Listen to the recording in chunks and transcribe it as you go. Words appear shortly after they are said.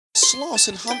Sloss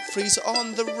and Humphreys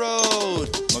on the road.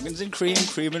 Muggins and Cream,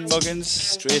 Cream and Muggins,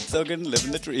 straight thuggin',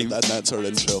 living the dream. That's our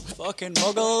intro. Fucking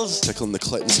muggles. Tickling the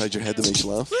clit inside your head that makes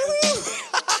you laugh.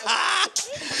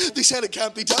 They said it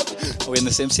can't be done. Are we in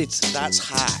the same seats? That's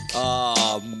hack.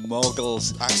 Ah,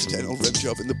 muggles. Accidental rib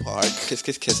job in the park. Kiss,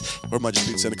 kiss, kiss. Or am I just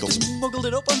being cynical? Muggled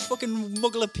it up on fucking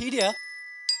Mugglepedia.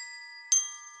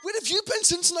 Where have you been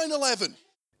since 9/11?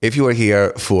 If you are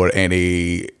here for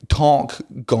any talk,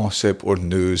 gossip, or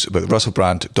news about the Russell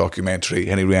Brand documentary,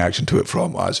 any reaction to it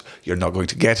from us, you're not going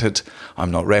to get it.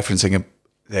 I'm not referencing it.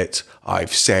 That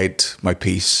I've said my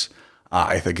piece.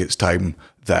 I think it's time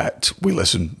that we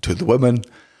listen to the women,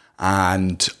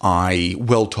 and I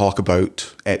will talk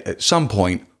about it at some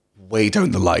point way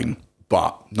down the line,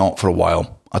 but not for a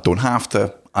while. I don't have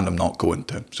to, and I'm not going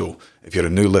to. So if you're a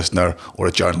new listener or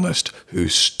a journalist who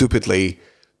stupidly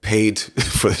paid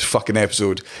for this fucking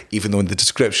episode, even though in the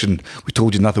description we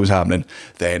told you nothing was happening,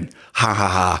 then ha ha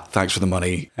ha, thanks for the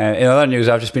money. In other news,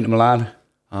 I've just been to Milan.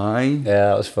 Aye. Yeah,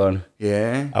 that was fun.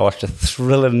 Yeah. I watched a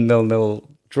thrilling 0-0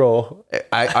 draw.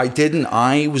 I didn't.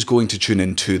 I was going to tune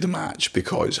into the match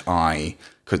because now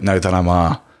that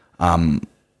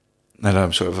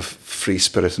I'm sort of a free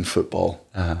spirit in football.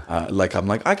 I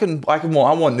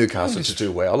want Newcastle to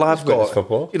do well. I've got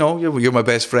football. You know, you're my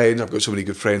best friend. I've got so many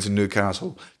good friends in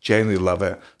Newcastle. Genuinely love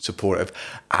it. Supportive.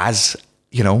 As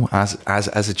you know, as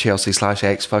a Chelsea /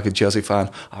 ex fucking Chelsea fan,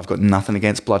 I've got nothing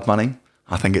against blood money.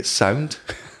 I think it's sound.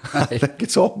 I think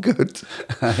it's all good.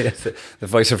 Yes, the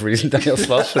voice of reason, Daniel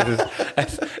Sloss, with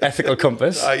his ethical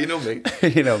compass. You know me.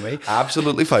 You know me.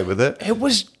 Absolutely fine with it. It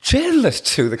was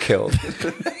journalists who they killed.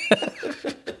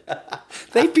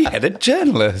 They beheaded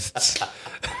journalists.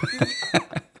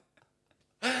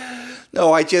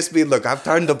 No, I just mean, look, I've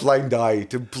turned a blind eye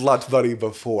to blood money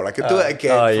before. I could do it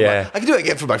again. I could do it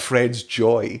again for my friend's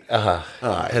joy.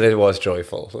 And it was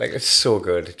joyful. Like, it's so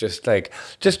good. Just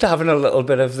having a little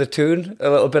bit of the tune, a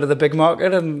little bit of the big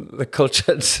market and the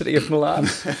cultured city of Milan.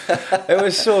 It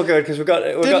was so good because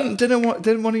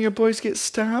Didn't one of your boys get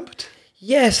stabbed?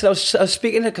 Yes, I was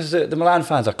speaking it because the Milan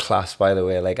fans are class, by the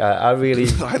way. Like, I really...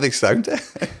 I think so.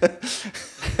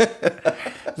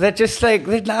 They're just like,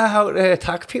 they know how to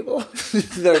attack people.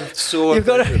 They're so... You've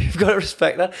got to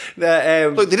respect that.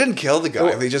 Look, they didn't kill the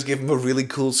guy. They just gave him a really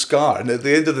cool scar. And at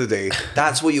the end of the day,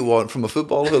 that's what you want from a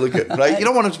football hooligan, right? You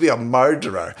don't want him to be a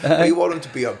murderer. You want him to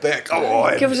be a bit... Come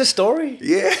on. Give us a story.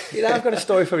 Yeah. You know, I've got a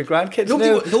story for my grandkids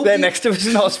now. They're next to us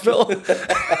in hospital.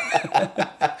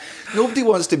 Nobody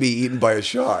wants to be eaten by a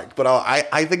shark, but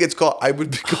I think I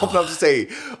would be confident to say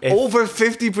over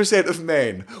 50% of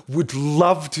men would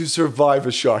love to survive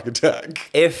a shark attack.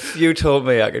 If you told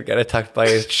me I could get attacked by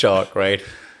a shark, right,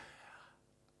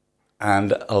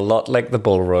 and a lot like the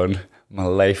bull run, my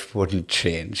life wouldn't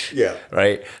change. Yeah.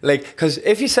 Right? Like, because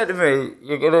if you said to me,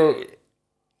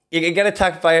 you can get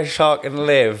attacked by a shark and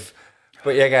live,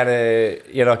 but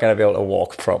you're not gonna be able to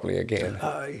walk properly again.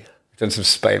 Aye. Done some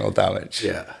spinal damage.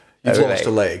 Yeah. You've lost a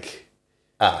leg.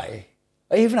 Aye.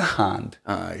 Or even a hand.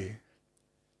 Aye.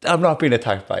 I'm not being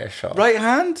attacked by a shark. Right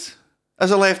hand?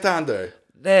 As a left-hander?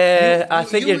 I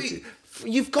think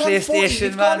you've gone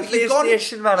PlayStation, man.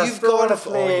 PlayStation, man. You've got to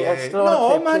play.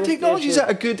 No, man. Technology's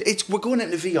at a good... We're going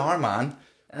into VR, man.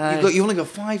 You only got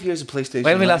 5 years of PlayStation.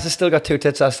 Well, my lass has still got 2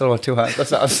 tits. I still want 2 hands.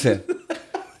 That's what I'm saying.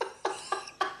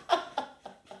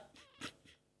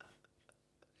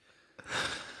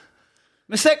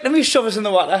 Mastectomy, shove us in the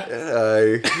water.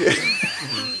 Aye.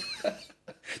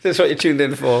 That's what you tuned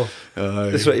in for. Aye.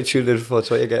 That's what you tuned in for. That's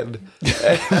what you're getting.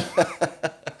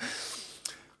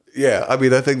 Yeah, I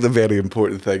mean, I think the very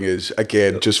important thing is,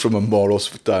 again, just from a moral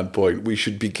standpoint, we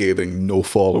should be gaining no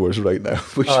followers right now.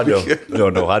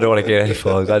 No, I don't want to gain any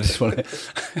followers. I just want to...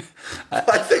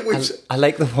 I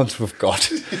like the ones we've got.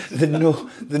 They know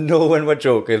when we're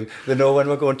joking. They know when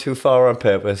we're going too far on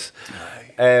purpose.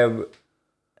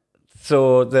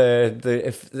 So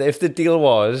if the deal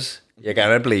was you're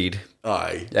gonna bleed,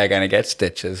 aye, you're gonna get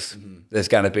stitches. Mm-hmm. There's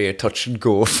gonna be a touch and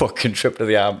go fucking trip to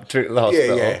the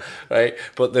hospital, right?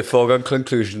 But the foregone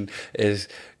conclusion is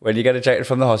when you get ejected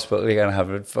from the hospital, you're gonna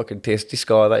have a fucking tasty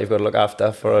scar that you've got to look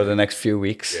after for the next few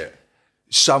weeks. Yeah.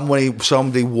 Somebody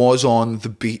was on the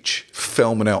beach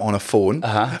filming it on a phone,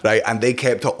 right? And they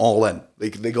kept it all in.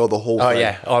 They got the whole thing. Oh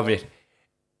yeah, I mean,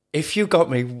 if you got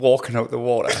me walking out the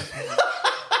water.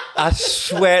 I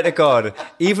swear to God,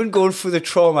 even going through the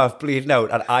trauma of bleeding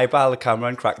out, I'd eyeball the camera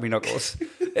and crack me knuckles.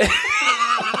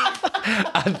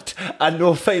 and I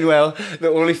know fine well. The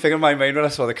only thing in my mind when I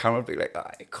saw the camera would be like,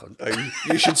 I couldn't.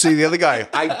 You should see the other guy.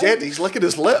 I did. He's licking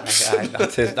his lips. Aye,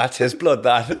 that's his blood.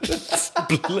 That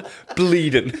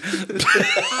bleeding,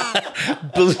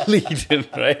 bleeding.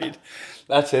 Right.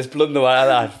 That's his blood. No,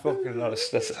 that fucking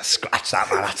that's a scratch. That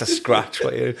man. That's a scratch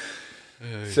for you.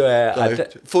 So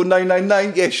phone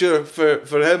 999. Yeah, sure.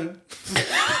 For him.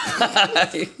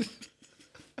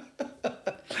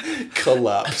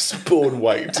 Collapse. Bone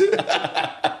white.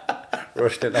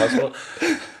 Rushed into hospital.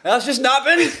 I was just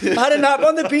napping. I had a nap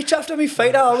on the beach after my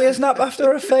fight. I always nap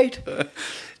after a fight.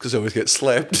 Because I always get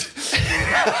slept.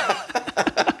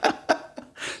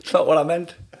 It's not what I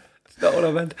meant.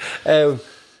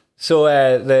 So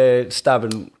the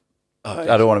stabbing,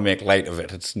 I don't want to make light of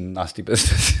it. It's nasty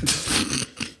business.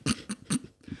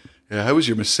 Yeah, how was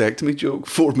your mastectomy joke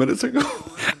 4 minutes ago?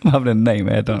 I'm having a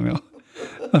nightmare, Daniel.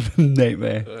 I'm having a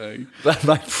nightmare.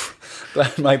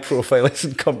 Glad my profile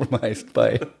isn't compromised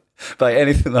by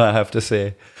anything that I have to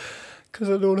say, because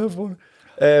I don't have one.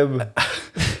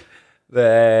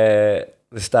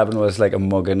 The stabbing was like a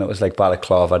mugging. It was like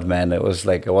balaclavaed men. It was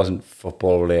like, it wasn't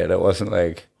football related. It wasn't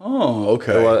like,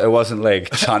 it wasn't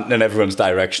like chanting in everyone's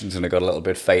directions and it got a little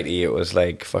bit fighty. It was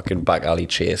like fucking back alley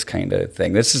chase kind of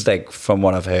thing. This is like from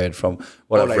what I've heard, from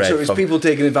what I've read. So it's people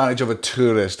taking advantage of a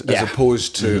tourist as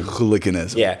opposed to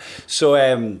hooliganism. Yeah. So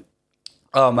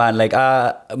oh man, like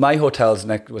my hotel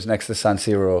was next to San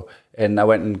Siro, and I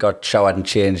went and got showered and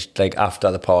changed like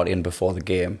after the party and before the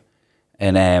game.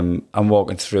 And I'm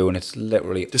walking through, and it's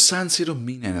literally... Does San Siro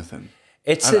mean anything?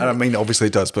 I mean, obviously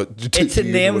it does, but... It's a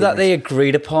name that they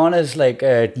agreed upon as like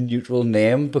a neutral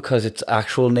name, because its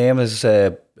actual name is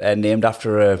named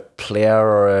after a player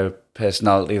or a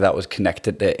personality that was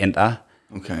connected to Inter.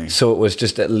 Okay. So it was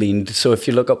just, it leaned... So if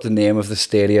you look up the name of the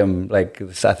stadium, like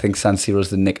I think San Siro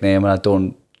is the nickname, and I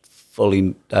don't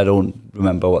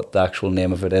remember what the actual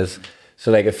name of it is. So,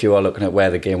 like, if you are looking at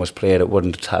where the game was played, it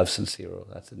wouldn't have San Siro.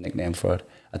 That's the nickname for it.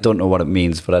 I don't know what it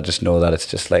means, but I just know that it's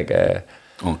just like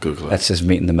Google it. Let's just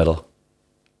meet in the middle.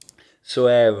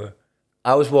 So,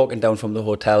 I was walking down from the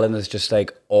hotel, and there's just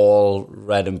like all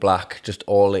red and black, just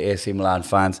all the AC Milan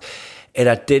fans. And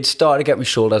I did start to get my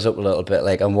shoulders up a little bit.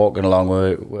 Like, I'm walking along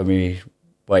with my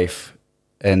wife,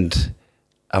 and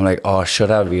I'm like, oh, should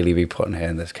I really be putting her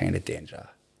in this kind of danger?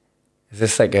 Is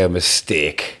this like a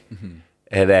mistake? Mm-hmm.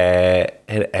 And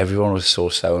everyone was so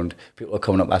sound. People were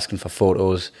coming up asking for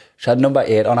photos. She had number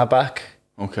 8 on her back.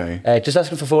 Okay. Just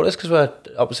asking for photos because we're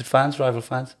opposite fans, rival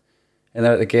fans. And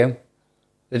they're at the game.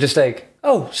 They're just like,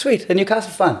 oh, sweet, a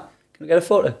Newcastle fan. Can we get a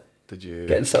photo? Did you...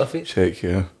 Getting selfies? Check,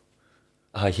 yeah.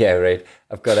 Oh, yeah, right.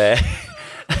 I've got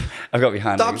I've got my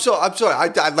hand. I'm sorry.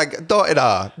 I like not in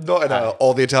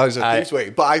all the Italians are this way,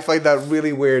 but I find that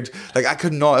really weird. Like, I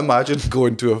could not imagine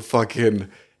going to a fucking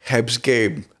Hibs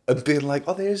game and being like,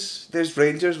 oh, there's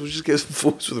Rangers. We'll just get some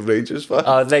photos with the Rangers fans.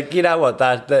 Oh, like, you know what?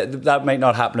 That might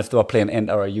not happen if they were playing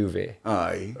Inter or Juve.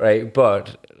 Aye. Right,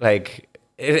 but like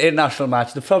international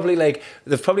match, they've probably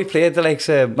played the likes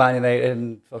of Man United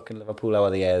and fucking Liverpool over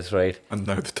the years, right? And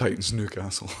now the Titans,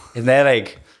 Newcastle. And they're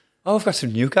like, oh, we've got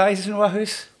some new guys in our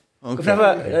house.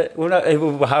 Okay. We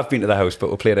have been to the house, but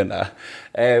we played in there.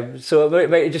 So it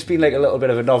might have just been like a little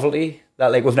bit of a novelty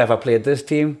that like we've never played this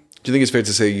team. Do you think it's fair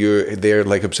to say their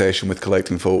like obsession with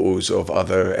collecting photos of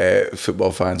other football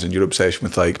fans, and your obsession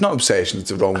with like, not obsession, it's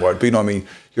the wrong word, but you know what I mean,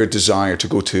 your desire to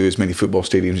go to as many football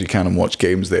stadiums as you can and watch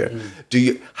games there.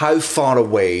 How far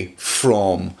away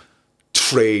from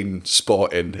train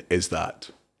spotting is that?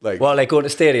 Like, well, like going to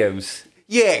stadiums.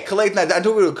 Yeah, collecting that. I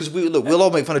don't know, because we'll all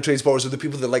make fun of train spotters, or the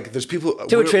people that like, there's people...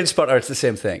 To a train spotter, it's the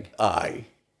same thing. Aye.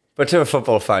 But to a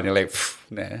football fan, you're like,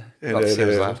 nah, not the same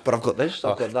as that. But I've got this,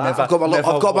 I've got that. I've got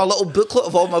my little booklet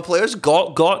of all my players.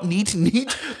 Got,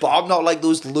 need. But I'm not like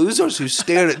those losers who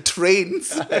stare at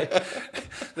trains. Actually,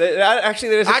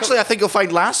 I think you'll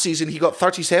find last season he got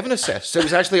 37 assists. It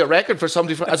was actually a record for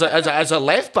somebody as a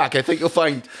left back. I think you'll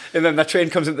find. And then the train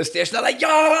comes into the station. They're like,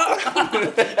 yeah,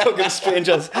 fucking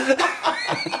strangers.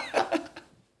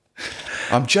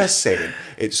 I'm just saying,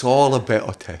 it's all a bit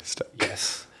autistic.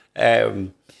 Yes.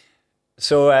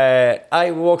 So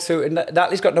I walked through, and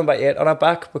Natalie's got number 8 on her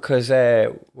back because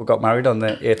we got married on the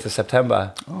 8th of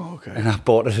September. Oh, okay. And I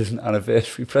bought it as an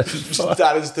anniversary present for her.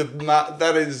 That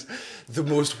is the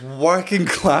most working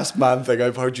class man thing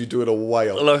I've heard you do in a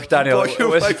while. Look, Daniel, you bought your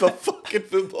wife a fucking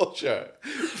football shirt.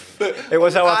 It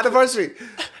was our anniversary.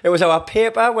 It was our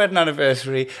paper wedding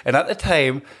anniversary, and at the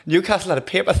time, Newcastle had a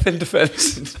paper thin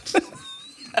defence.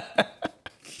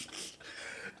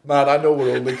 Man, I know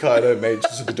we're only kind of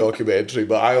mentions of the documentary,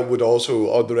 but I would also,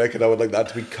 on the record, I would like that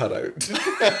to be cut out.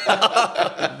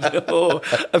 No,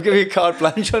 I've given you carte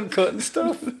blanche on cutting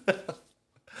stuff.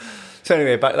 So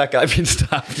anyway, back to that guy being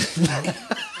stabbed.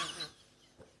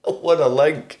 What a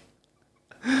link.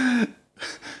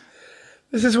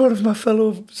 This is one of my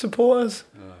fellow supporters.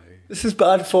 This is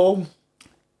bad form.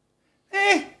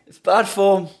 It's bad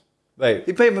form. Right.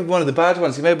 He played one of the bad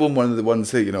ones. He may have won one of the ones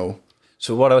that, you know.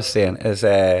 So what I was saying is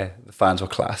the fans were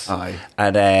class. Aye.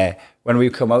 And when we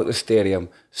come out the stadium,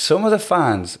 some of the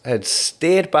fans had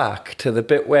stayed back to the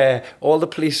bit where all the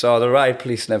police are, the riot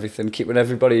police and everything, keeping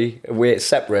everybody away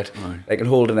separate, like in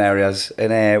holding areas.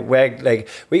 And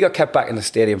we got kept back in the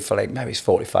stadium for like maybe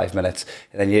 45 minutes.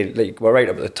 And then we're right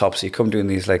up at the top, so you come doing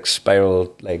these like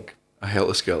spiral, like A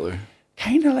Helter Skelter.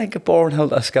 kind of like a boring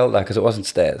Helter Skelter because it wasn't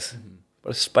stairs.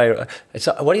 But a spiral.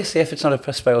 What do you say if it's not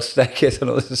a spiral staircase? I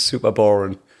know this is super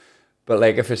boring. But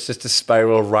like if it's just a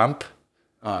spiral ramp,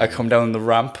 I come down the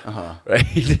ramp,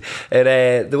 right?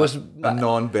 And there was... A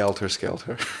non-Belta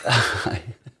Skelter. I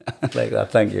like that,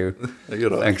 thank you.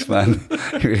 You're right. Thanks, man.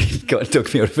 You really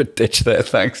took me out of a ditch there.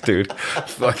 Thanks, dude.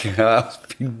 Fucking hell,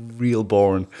 it's been real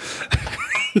boring.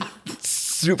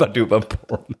 Super duper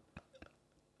boring.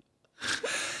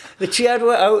 The cheered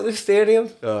were out of the stadium.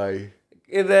 Aye.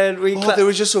 And then we... They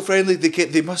were just so friendly.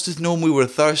 They must have known we were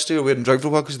thirsty or we hadn't drunk for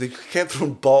a while because they kept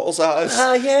throwing bottles at us.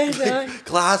 Ah, yeah.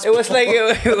 Glass It was like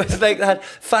that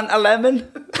Fanta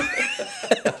lemon.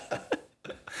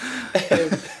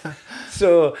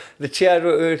 So the chair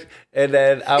wrote, and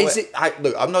then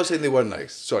look, I'm not saying they weren't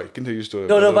nice. Sorry, continue your story.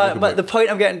 No, but the point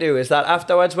I'm getting to is that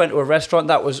afterwards went to a restaurant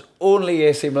that was only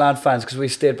AC Milan fans because we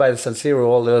stayed by the San Siro.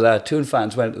 All the other Toon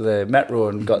fans went to the Metro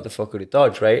and got the fuck out of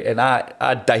Dodge, right? And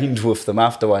I dined with them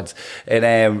afterwards.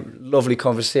 And lovely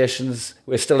conversations.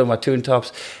 We're still in my Toon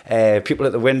tops. People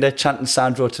at the window chanting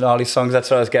Sandro Tonali songs.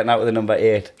 That's what I was getting at with the number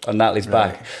 8 on Natalie's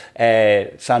back.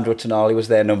 Sandro Tonali was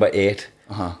their number 8.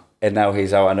 And now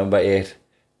he's out at number 8.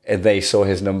 And they saw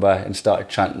his number and started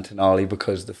chanting Tonali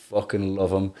because they fucking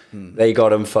love him. They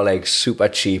got him for like super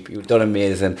cheap. He was done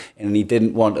amazing and he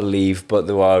didn't want to leave, but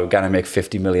they were going to make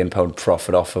 £50 million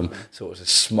profit off him. So it was a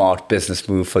smart business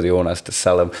move for the owners to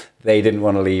sell him. They didn't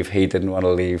want to leave, he didn't want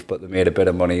to leave, but they made a bit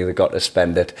of money. They got to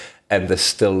spend it and they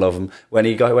still love him. When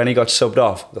he got subbed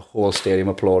off, the whole stadium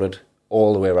applauded.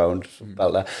 All the way around from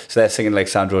Belta. So they're singing like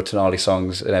Sandro Tonali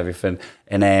songs and everything.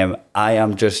 And I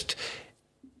am just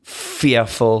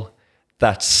fearful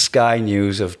that Sky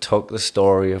News have took the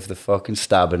story of the fucking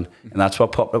stabbing and that's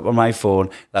what popped up on my phone.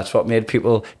 That's what made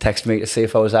people text me to see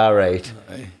if I was alright.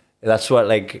 That's what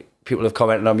like people have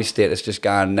commented on my status just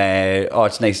gone, oh,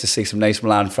 it's nice to see some nice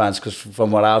Milan fans because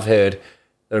from what I've heard,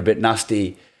 they're a bit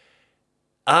nasty.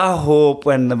 I hope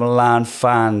when the Milan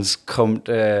fans come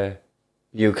to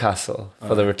Newcastle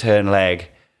for the return leg,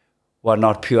 we're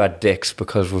not pure dicks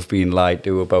because we've been lied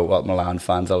to about what Milan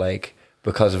fans are like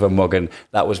because of a mugging.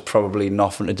 That was probably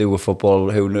nothing to do with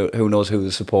football. Who knows who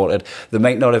they supported? They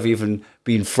might not have even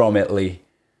been from Italy.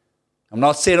 I'm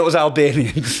not saying it was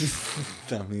Albanians.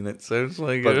 I mean, it sounds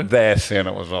like but it. they're saying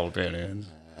it was Albanians.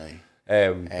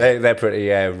 They're pretty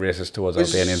racist towards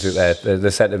Albanians out there. They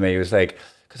said to me, it was like,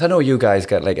 because I know you guys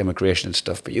get like immigration and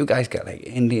stuff, but you guys get like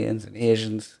Indians and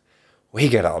Asians. We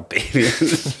get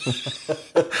Albanians.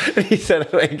 And he said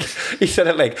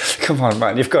it like, come on,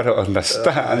 man, you've got to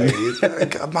understand.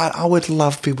 Man, I would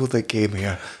love people that came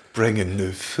here bringing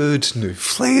new foods, new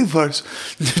flavours,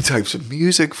 new types of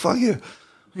music for you.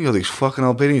 You know, these fucking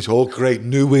Albanians, all great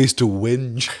new ways to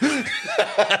whinge.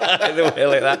 They were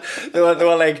like that.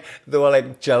 They were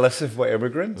like jealous of white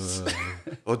immigrants.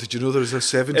 Oh, did you know there's a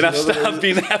 17 and I've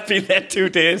been there 2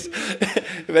 days.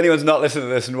 If anyone's not listening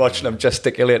to this and watching, I'm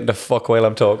gesticulating the fuck while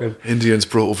I'm talking. Indians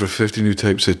brought over 50 new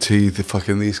types of tea. The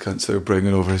fucking these cunts, they're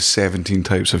bringing over 17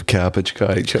 types of cabbage,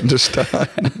 can't you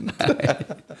understand?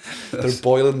 They're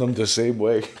boiling them the same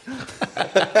way.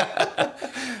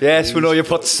 Yes, we know you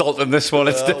put salt in this one.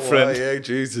 It's different. Well, yeah,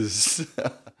 Jesus.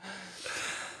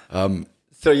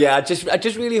 So yeah, I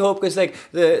just really hope because like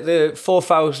the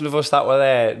 4,000 of us that were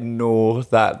there know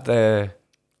that the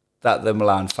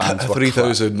Milan fans were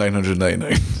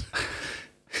 3,999.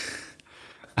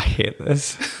 I hate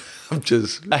this.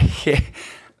 I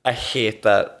hate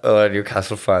that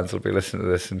Newcastle fans will be listening to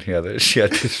this and hear this sheer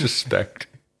disrespect.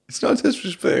 It's not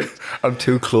disrespect. I'm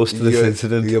too close to this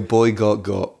incident. Your boy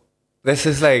got. This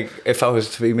is like if I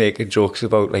was to be making jokes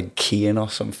about like Keane or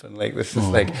something. Like this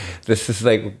is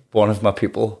like one of my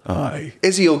people. Aye.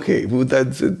 Is he okay?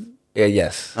 Yeah,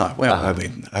 yes. Oh, well, I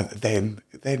mean, then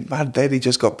he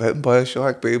just got bitten by a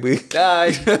shark, baby. He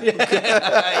got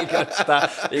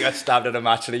stabbed in a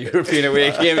match in a European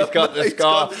away game. He's got the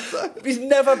scar. He's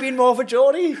never been more of a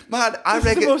Geordie. Man, I He's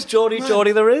reckon the most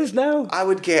Geordie there is now. I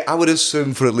would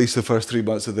assume for at least the first 3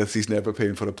 months of this, he's never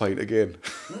paying for a pint again.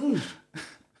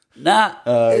 Nah,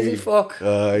 is he fuck?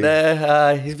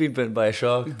 Nah, he's been bitten by a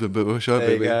shark. He's been bitten by a shark,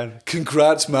 There you baby. go.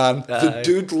 Congrats, man. The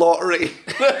dude lottery.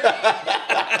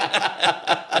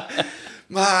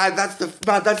 Man, that's the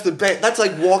best. That's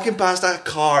like walking past a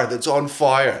car that's on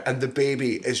fire and the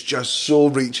baby is just so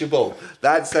reachable.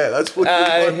 That's it. That's what.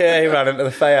 Yeah, he ran into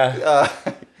the fire.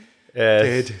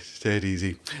 Dead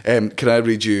easy. Can I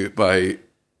read you my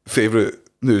favourite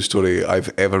news story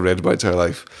I've ever read in my entire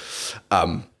life?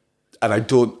 And I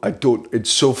don't. It's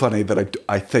so funny that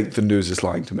I think the news is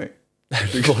lying to me.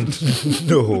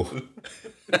 No.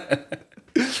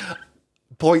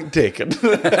 Point taken.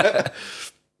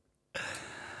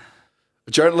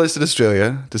 A journalist in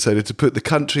Australia decided to put the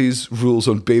country's rules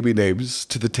on baby names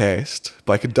to the test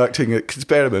by conducting an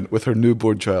experiment with her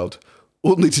newborn child,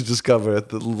 only to discover that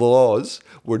the laws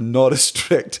were not as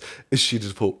strict as she'd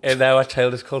hoped. And now our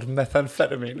child is called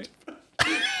methamphetamine.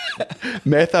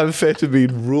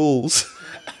 Methamphetamine rules.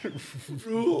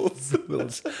 Rules.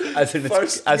 As in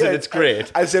it's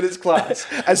great. As in it's class.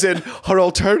 As in her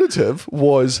alternative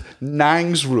was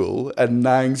Nang's rule, and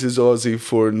Nang's is Aussie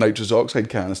for nitrous oxide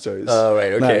canisters. Oh,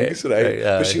 right, okay. Nang's, right? Right,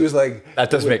 but she was like... That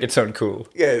does make it sound cool.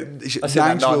 Yeah. I say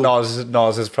that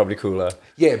Nos is probably cooler.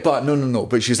 Yeah, but no.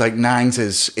 But she's like, Nang's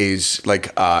is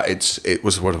like, it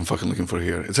was the word I'm fucking looking for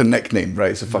here. It's a nickname, right?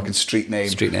 It's a fucking street name.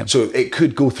 Street name. So it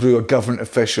could go through a government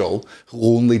official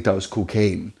who only does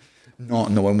cocaine.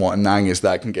 Not knowing what a Nang is,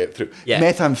 that can get through. Yeah.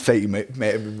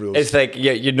 Methamphetamine rules. It's like,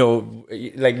 you know,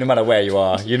 like no matter where you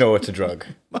are, you know it's a drug.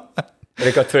 But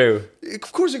it got through.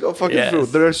 Of course it got fucking Yes. through.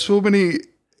 There are so many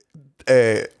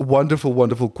wonderful,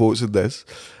 wonderful quotes in this.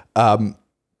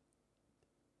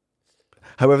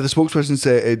 However, the spokesperson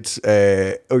said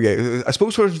a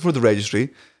spokesperson for the registry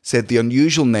said the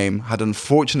unusual name had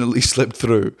unfortunately slipped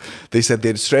through. They said they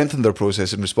had strengthened their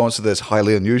process in response to this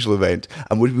highly unusual event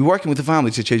and would be working with the family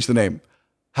to change the name.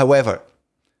 However,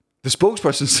 the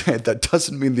spokesperson said that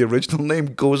doesn't mean the original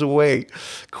name goes away.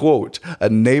 Quote, a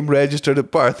name registered at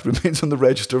birth remains on the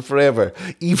register forever,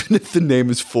 even if the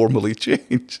name is formally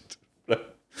changed.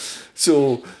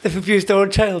 So They've abused their own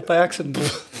child by accident.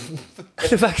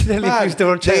 They've accidentally abused their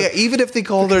own child. Yeah, even if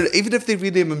they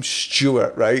rename him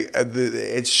Stuart, right? And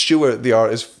it's Stuart, the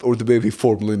artist, or the baby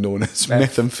formerly known as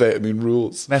Methamphetamine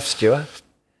Rules. Meth Stewart.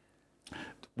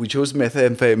 We chose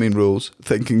Methamphetamine Rules,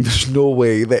 thinking there's no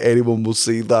way that anyone will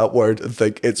see that word and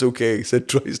think it's okay, said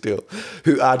Drysdale,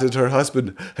 who added her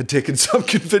husband had taken some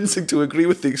convincing to agree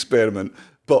with the experiment,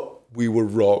 but we were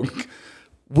wrong.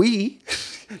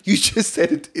 You just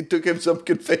said it took him some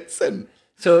convincing.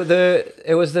 So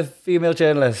it was the female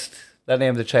journalist that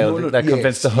named the child that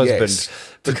convinced the husband. Yes.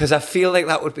 Because I feel like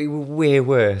that would be way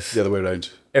worse. The other way around.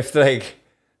 If like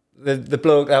the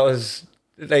bloke that was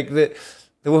like the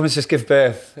woman's just give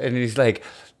birth and he's like,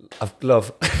 I've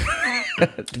love.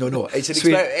 No. It's an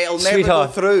experiment. It'll never go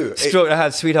through. Stroke in the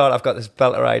hand, sweetheart, I've got this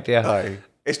belter idea. Aye.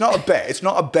 It's not a bit. It's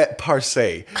not a bit per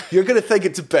se. You're going to think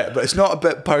it's a bit, but it's not a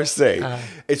bit per se.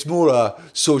 It's more a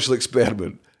social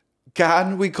experiment.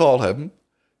 Can we call him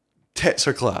Tits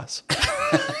or Class?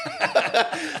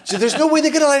 So there's no way they're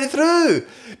going to let it through.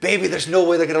 Baby, there's no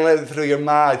way they're going to let it through. You're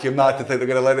mad. You're mad to think they're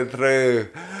going to let it through.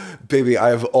 Baby, I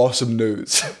have awesome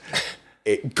news.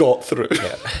 It got through.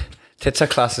 Yeah. Tits or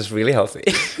Class is really healthy.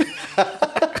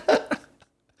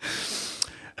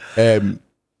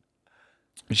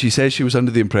 She says she was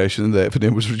under the impression that if a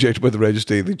name was rejected by the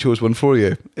registry, they chose one for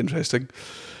you. Interesting.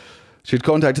 She had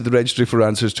contacted the registry for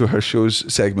answers to her show's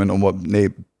segment on what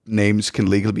names can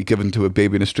legally be given to a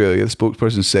baby in Australia. The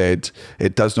spokesperson said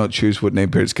it does not choose what name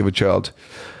parents give a child.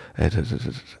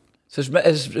 So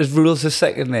is Rules his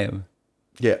second name?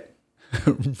 Yeah.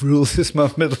 Rules is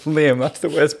my middle name. That's the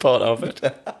worst part of it.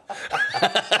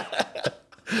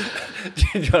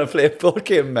 Do you want to play a board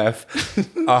game, Meth?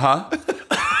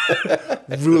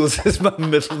 Rules is my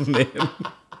middle name.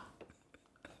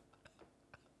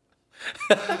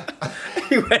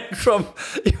 He went from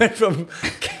kind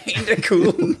of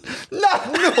cool. No.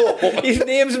 His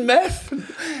name's Meth.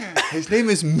 His name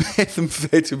is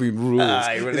Methamphetamine Rules.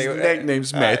 His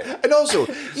nickname's Meth. And also,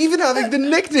 even having the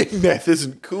nickname Meth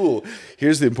isn't cool.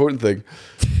 Here's the important thing.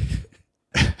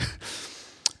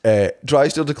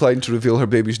 Drysdale declined to reveal her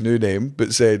baby's new name,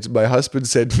 but said, "My husband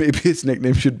said maybe his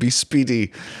nickname should be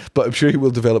Speedy, but I'm sure he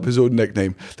will develop his own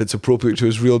nickname that's appropriate to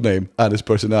his real name and his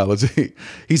personality.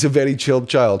 He's a very chilled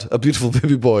child, a beautiful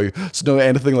baby boy, so not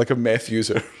anything like a meth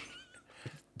user."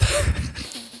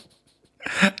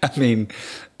 I mean,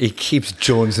 he keeps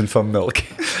jonesing for milk.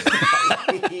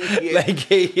 Like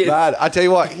he is. Man, I tell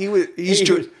you what, he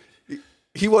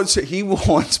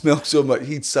wants milk so much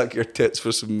he'd suck your tits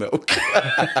for some milk.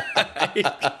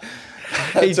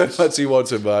 That's how much he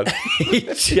wants it, man.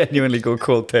 He'd genuinely go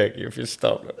cold turkey if you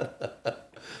stop him.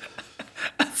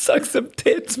 Suck some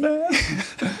tits, man.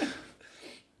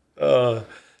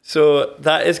 So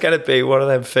that is going to be one of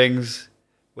them things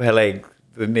where like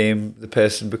the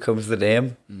person becomes the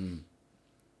name.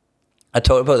 I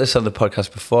talked about this on the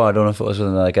podcast before. I don't know if it was with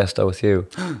another guest or with you.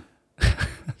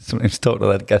 Sometimes talk to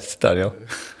that guest, Daniel,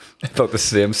 about the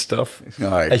same stuff.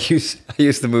 Right. I use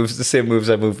the same moves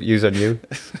I use on you.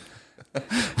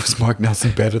 Was Mark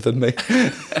Nelson better than me?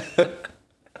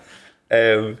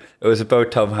 It was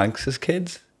about Tom Hanks's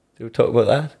kids. Did we talk about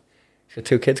that? He's got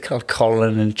 2 kids called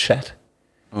Colin and Chet.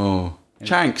 Oh,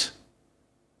 Chanks.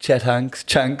 Chet Hanks,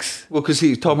 Chanks. Well, because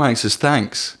Tom Hanks is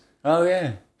Thanks. Oh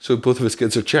yeah. So both of his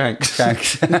kids are Chanks.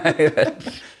 Chanks.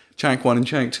 Chank 1 and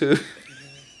Chank 2.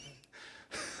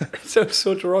 It sounds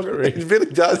so derogatory. It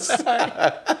really does.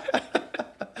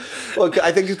 Well,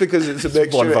 I think it's because it's a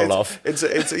mixture. One vowel off.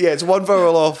 It's one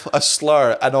vowel off, a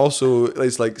slur, and also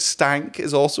it's like stank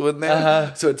is also in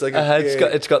there. So it's like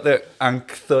it's got the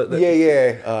ank.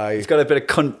 It's got a bit of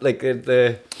cunt, like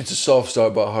the. It's a soft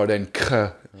start but a hard end.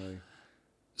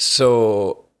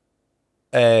 So,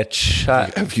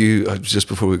 chat. Have you just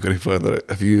before we go any further?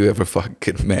 Have you ever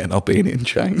fucking met an Albanian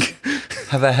chank?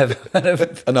 Have I ever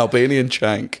an Albanian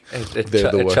chank?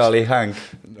 They're the worst. Charlie Hank.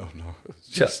 No.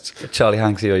 Charlie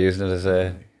Hanks, you're using it as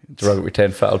a derogatory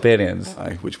term for Albanians.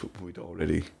 Aye, which we'd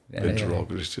already been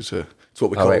derogatory. It's what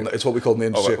we call. It's what we call in the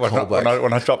industry we're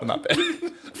not dropping that bit.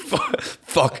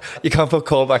 Fuck! You can't put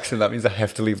callbacks in. That means I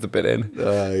have to leave the bit in.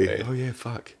 Aye. Right. Oh yeah,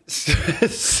 fuck.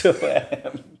 So,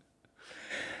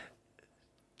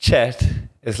 Chet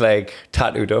is like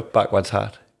tattooed up, backwards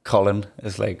hat. Colin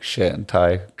is like shirt and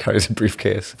tie, carries a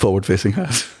briefcase. Forward facing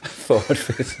hat. Forward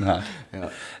facing hat.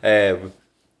 Yeah.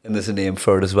 And there's a name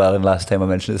for it as well. And last time I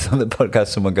mentioned this on the podcast,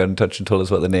 someone got in touch and told us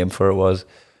what the name for it was.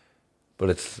 But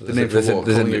it's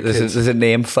there's a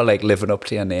name for like living up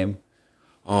to your name.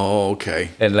 Oh, okay.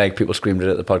 And like people screamed it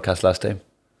at the podcast last time.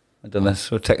 I've done this.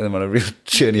 We're taking them on a real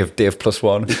journey of Dave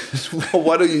 +1. Well,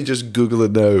 why don't you just Google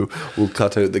it now? We'll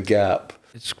cut out the gap.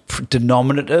 It's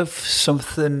denominative,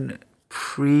 something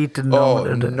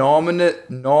pre-denominative.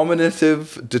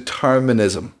 Nominative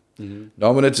determinism. Mm-hmm.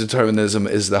 Nominative determinism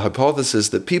is the hypothesis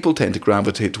that people tend to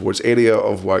gravitate towards area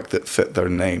of work that fit their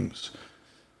names.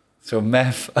 So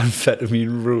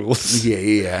methamphetamine rules.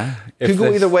 Yeah. Could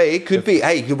go either way. It could be,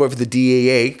 hey, you could work for the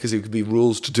DAA because it could be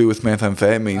rules to do with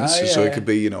methamphetamines. So it could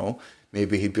be,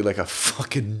 maybe he'd be like a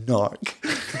fucking narc.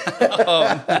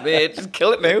 Oh, mate, just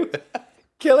kill it now.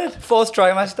 Kill it. 4th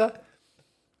trimester.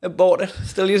 I bought it.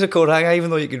 Still use a coat hanger even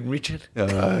though you can reach it.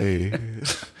 Aye.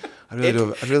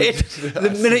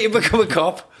 The minute you become a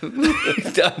cop,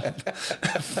 done.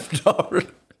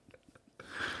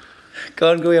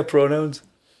 Can't go your pronouns.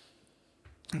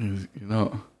 I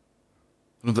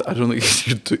don't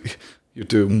think you're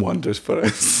doing wonders for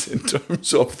us in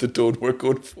terms of the tone we're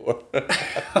going for.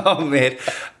 Oh, mate,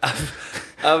 I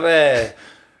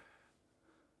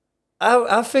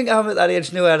think I'm at that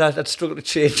age now where I'd struggle to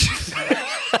change.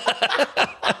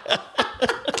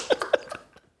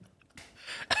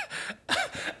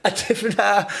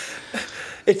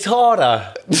 It's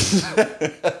harder.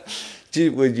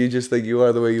 Would you just think you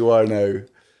are the way you are now? Do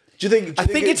you think? I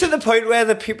think it's at the point where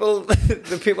the people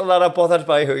that are bothered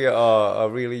by who you are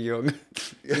really young,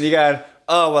 and you go,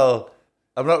 "Oh well,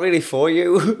 I'm not really for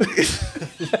you."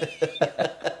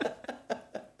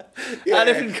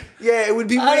 It would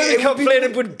be weird. I would complain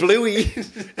about Bluey.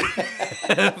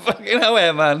 Fucking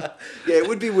hell, man. Yeah, it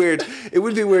would be weird. It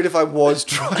would be weird if I was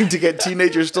trying to get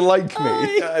teenagers to like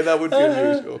me. That would be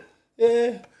unusual.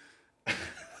 Yeah.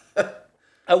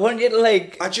 I want you to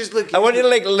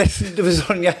listen to us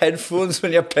on your headphones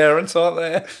when your parents aren't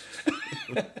there.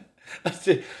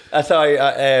 That's how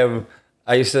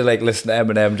I used to listen to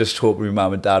Eminem, just hoping my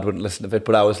mum and dad wouldn't listen to it,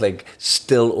 but I was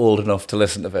still old enough to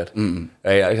listen to it.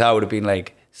 Right? I would have been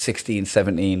 16,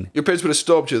 17. Your parents would have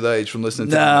stopped you at that age from listening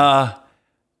to Nah,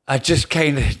 I just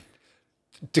kind of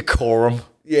decorum.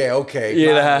 Yeah, okay.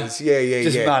 Manners. Yeah.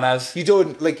 Just manners. You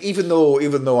don't, even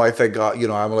though I think,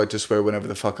 I'm allowed to swear whenever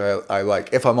the fuck I like,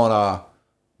 if I'm on a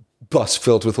bus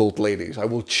filled with old ladies. I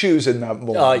will choose in that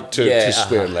moment to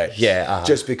swear less.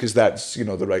 Just because that's,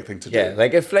 the right thing to do. Yeah,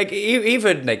 like if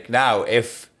even like now,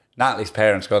 if Natalie's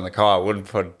parents got in the car, I wouldn't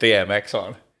put DMX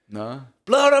on. No.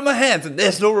 Blood on my hands and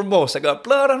there's no remorse. I got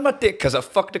blood on my dick because I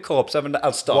fucked a corpse.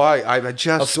 I'll stop. Why?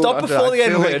 I'll stop before the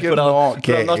end word, but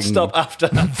I'll not stop after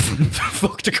I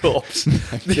fucked a corpse.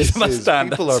 These are my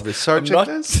standards. People are researching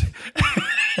this.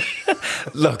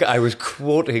 Look, I was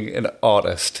quoting an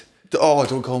artist. Oh,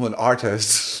 don't call him an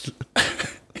artist.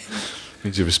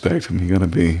 Need you respect him. You gotta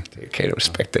be. You can't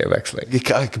respect DMX, like. You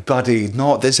can't, buddy.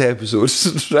 Not this episode.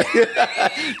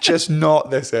 Just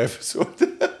not this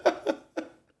episode.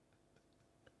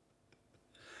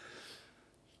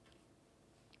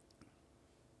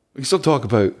 We can still talk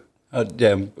about. I'm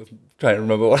trying to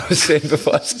remember what I was saying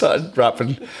before I started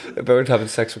rapping about having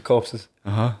sex with corpses.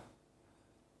 And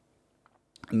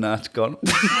that's gone.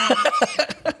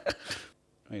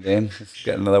 Right then, let's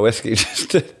get another whiskey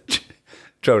just to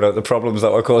drown out the problems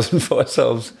that we're causing for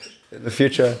ourselves in the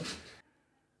future.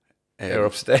 They're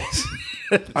upstairs.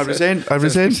 I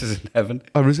resent in heaven.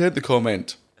 I resent the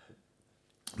comment.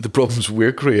 The problems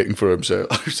we're creating for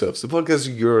ourselves. The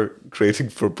podcast you're creating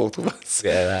for both of us.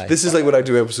 Yeah, this is like when I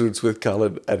do episodes with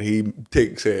Callan and he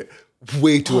takes it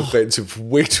way too offensive,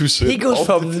 way too soon. He goes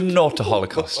from not to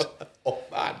Holocaust. Oh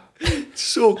man,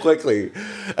 so quickly.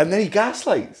 And then he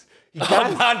gaslights.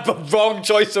 Man, but wrong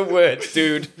choice of words,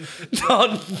 dude.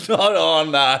 Not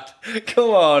on that.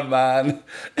 Come on, man.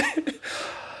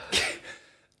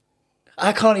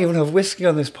 I can't even have whiskey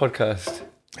on this podcast.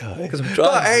 Because I'm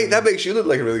drunk. But hey, that makes you look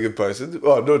like a really good person.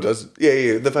 Oh, no, it doesn't.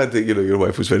 Yeah. The fact that, your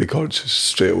wife was very conscious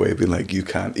straight away, being like, you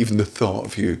can't. Even the thought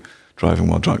of you driving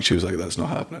while drunk, she was like, that's not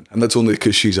happening. And that's only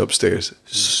because she's upstairs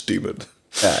steaming.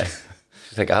 Yeah.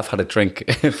 She's like, I've had a drink.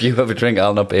 If you have a drink,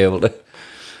 I'll not be able to.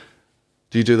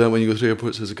 Do you do that when you go through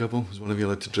airports as a couple? Is one of you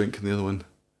allowed to drink and the other one?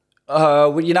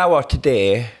 Well, you know what?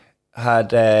 Today,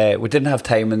 we didn't have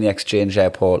time in the exchange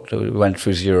airport. We went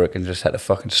through Zurich and just had to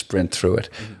fucking sprint through it.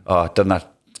 Done that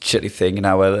shitty thing,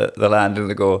 where they land and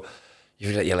they go,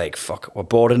 you're like, fuck, we're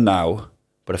boarding now,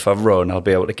 but if I run, I'll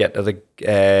be able to get to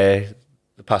the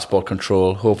passport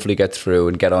control, hopefully get through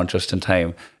and get on just in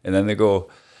time. And then they go,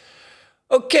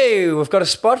 okay, we've got a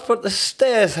spot, but the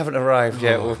stairs haven't arrived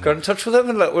yet. We've got in touch with them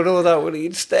and let we know that we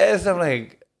need stairs. I'm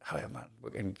like, oh yeah, man, we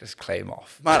can just claim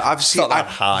off. Man, I've seen that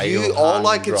high. All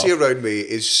I can see around me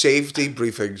is safety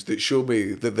briefings that show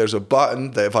me that there's a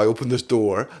button that if I open this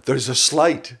door, there's a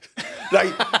slide.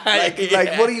 Like,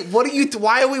 what are you?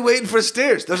 Why are we waiting for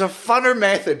stairs? There's a funner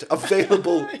method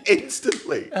available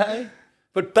instantly.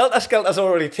 But Belta Skelta's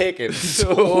already taken,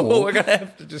 so we're going to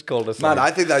have to just call this. Man,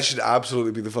 I think that should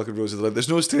absolutely be the fucking rules of the line. There's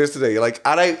no stairs today. You're like,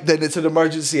 then it's an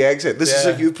emergency exit. This is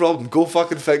a you problem. Go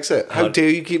fucking fix it. How dare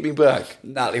you keep me back?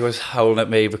 Natalie was howling at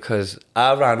me because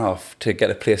I ran off to get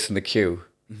a place in the queue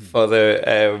for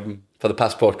the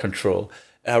passport control.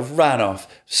 And I ran off,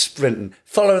 sprinting,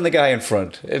 following the guy in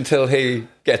front until he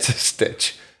gets a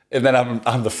stitch. And then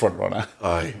I'm the front runner.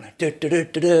 Aye.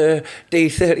 D36,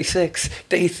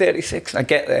 D36. And I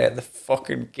get there, the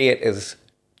fucking gate is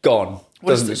gone.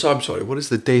 So I'm sorry, what is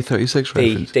the D36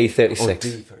 reference? D36. Oh,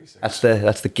 D36.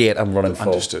 That's the gate I'm running for.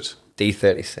 Understood.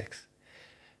 D36.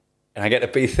 And I get to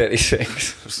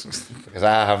B36 because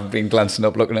I haven't been glancing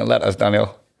up looking at letters,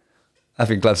 Daniel. I've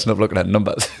been glancing up looking at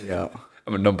numbers. Yeah.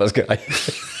 I'm a numbers guy.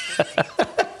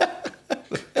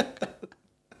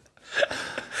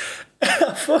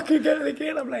 I fucking get it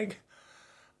again. I'm like,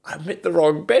 I hit the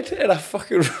wrong bit, and I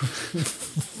fucking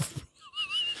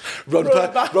run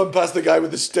past the guy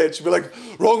with the stitch and be like,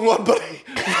 wrong one, buddy.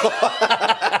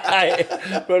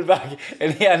 I run back,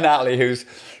 and he had Natalie, who's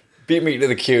beat me to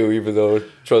the queue, even though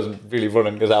she wasn't really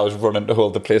running because I was running to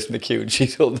hold the place in the queue, and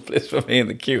she's holding the place for me in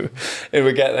the queue. And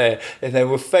we get there, and then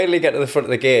we finally get to the front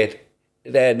of the gate.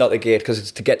 Not the gate, because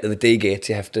it's to get to the D gates,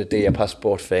 you have to do your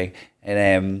passport thing,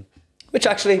 and which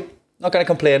actually, not going to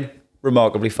complain,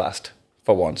 remarkably fast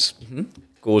for once.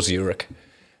 Go Zurich.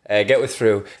 Get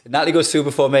through. Natalie goes through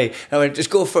before me. And I went, just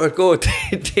go for it, go.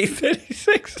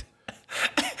 D36.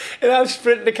 And I'm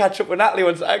sprinting to catch up with Natalie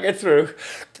once I get through.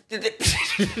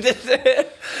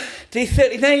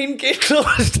 D39, gate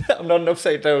closed. I'm not an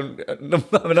upside down. I'm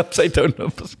an upside down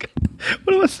numbers guy.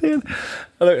 What am I saying?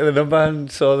 I looked at the number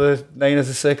and saw the 9 as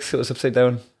a 6. It was upside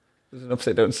down. It was an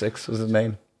upside down 6. It was a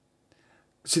 9.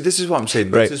 See, this is what I'm saying.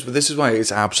 Right. This is why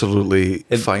it's absolutely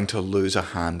fine to lose a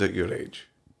hand at your age.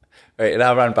 Right, and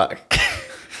I ran back.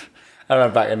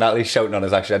 And Natalie's shouting on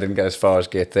us. Actually, I didn't get as far as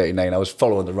gate 39. I was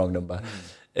following the wrong number.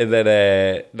 And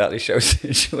then Natalie shouts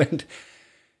and she went,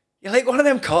 you're like one of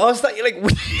them cars that you like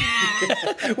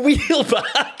wheel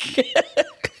back.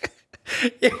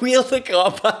 You wheel the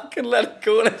car back and let it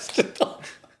go and it's just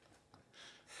off.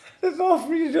 It's off,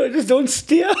 just don't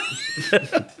steer.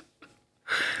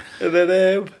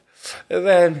 and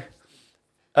then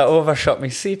I overshot my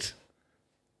seat.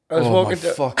 I was walking my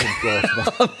fucking God,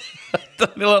 man.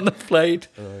 downhill on the flight.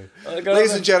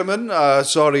 Ladies and gentlemen,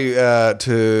 sorry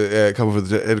to come over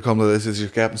the intercom. This is your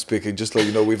captain speaking. Just to let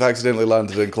you know, we've accidentally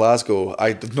landed in Glasgow. I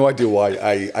have no idea why.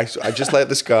 I just let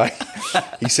this guy.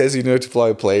 He says he knew how to fly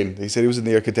a plane. He said he was in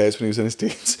the Air Cadets when he was in his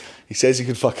teens. He says he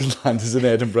can fucking land as in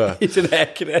Edinburgh. He's an Air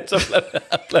Cadet.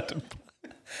 I've let him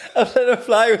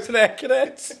fly with an Air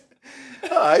Cadet.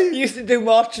 He used to do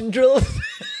marching drills.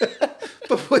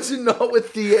 But was it not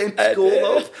with the end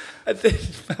goal of? I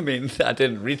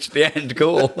didn't reach the end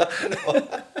goal. But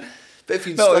if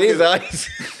you'd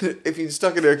if you'd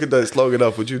stuck in Air Cadets long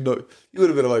enough, would you know? You would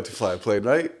have been allowed to fly a plane,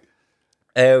 right?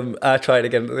 I tried to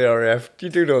get into the RAF. You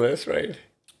do know this, right?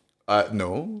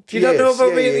 No. Do you not know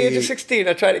about me at the age of 16?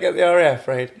 I tried to get the RAF,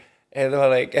 right? And they were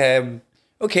like,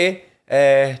 okay,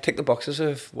 tick the boxes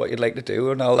of what you'd like to do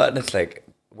and all that. And it's like,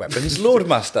 weapons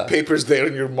loadmaster. Papers there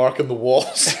and you're marking the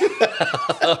walls.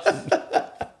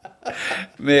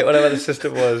 Mate, whatever the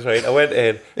system was, right? I went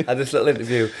in, had this little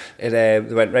interview, and they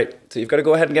went, right, so you've got to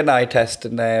go ahead and get an eye test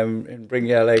and bring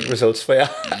your results for your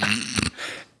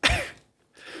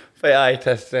for your eye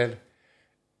test in.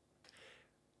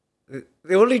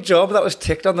 The only job that was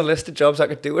ticked on the list of jobs I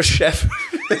could do was chef.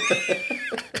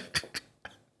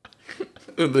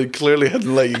 And they clearly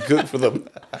hadn't let you cook for them.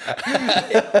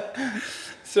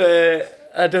 So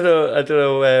I don't know.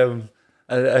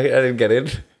 I didn't get in.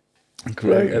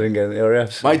 Correct. I didn't get in the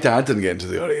RAF. So. My dad didn't get into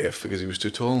the RAF because he was too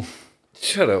tall.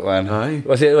 Shut up, man. Aye.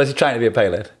 Was he trying to be a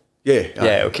pilot? Yeah.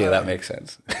 Yeah. Okay, that makes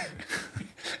sense.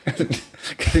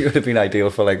 Because it would have been ideal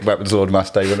for like weapons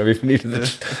loadmaster. You wouldn't have even needed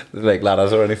like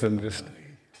ladders or anything. Just,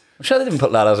 I'm sure they didn't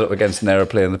put ladders up against an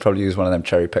aeroplane. They probably used one of them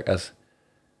cherry pickers.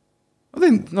 I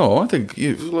think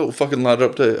you a little fucking ladder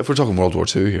up to. If we're talking World War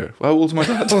II here, how old's my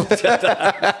dad?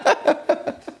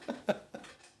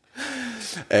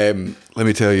 Let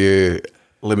me tell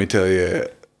you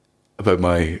about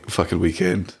my fucking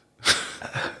weekend.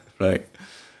 Right.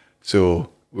 So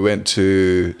we went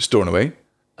to Stornoway.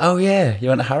 Oh yeah, you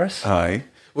went to Harris? Aye.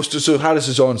 Well, so Harris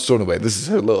is on Stornoway. This is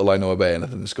how little I know about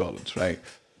anything in Scotland, right?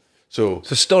 So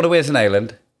Stornoway is an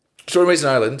island. Stornoway's an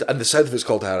island, and the south of it's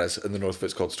called Harris, and the north of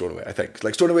it's called Stornoway, I think.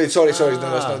 Like Stornoway, sorry, no,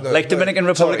 that's not... No, like Dominican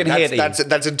Republic and Haiti.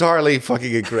 That's entirely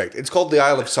fucking incorrect. It's called the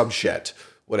Isle of some shit,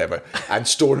 whatever. And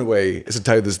Stornoway is a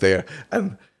town that's there,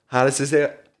 and Harris is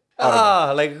there.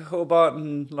 Like Hobart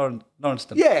and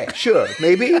Launceston. Yeah, sure.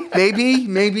 Maybe.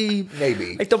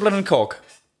 Like Dublin and Cork.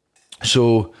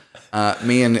 So,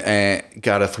 me and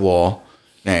Gareth Waugh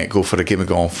go for a game of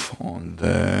golf on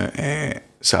the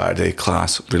Saturday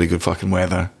class. Really good fucking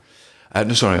weather. On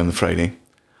the Friday.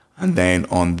 And then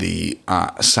on the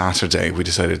Saturday, we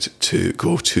decided to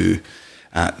go to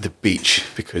the beach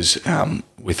because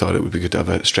we thought it would be good to have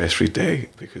a stress-free day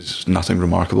because nothing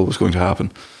remarkable was going to happen.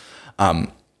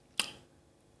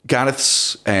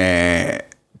 Gareth's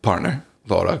partner,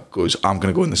 Laura, goes, I'm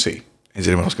going to go in the sea. Is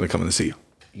anyone else going to come in the sea?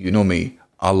 You know me,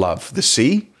 I love the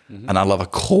sea and I love a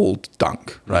cold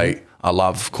dunk, right? I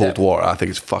love cold water. I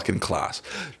think it's fucking class.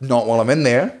 Not while I'm in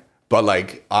there, but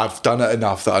like I've done it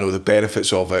enough that I know the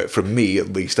benefits of it, for me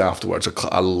at least afterwards.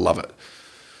 I love it.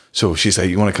 So she's like,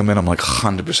 you want to come in? I'm like,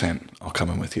 100%, I'll come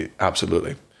in with you.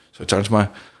 Absolutely. So I turn to my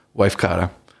wife,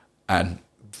 Cara, and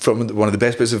from one of the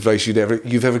best bits of advice you've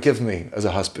ever given me as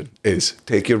a husband is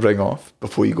take your ring off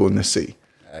before you go in the sea.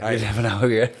 You never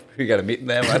know. We got a meeting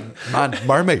there, man. Man,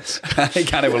 mermaids. You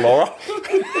can't with Laura.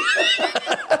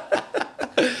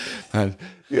 And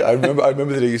yeah, I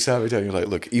remember the day you sat me down. You're like,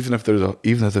 look, even if there's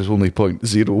only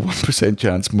 0.01%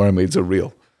 chance mermaids are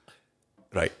real,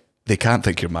 right? They can't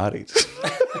think you're married.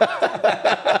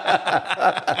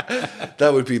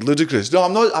 That would be ludicrous. No,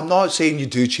 I'm not saying you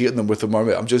do cheat on them with a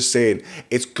mermaid. I'm just saying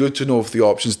it's good to know if the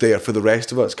option's there for the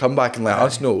rest of us. Come back and let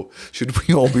us know. Should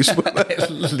we all be swimming?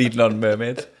 Leading on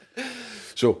mermaids.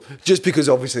 So, just because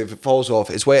obviously if it falls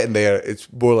off, it's wet in there,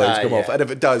 it's more likely to come off. And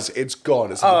if it does, it's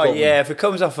gone. It's if it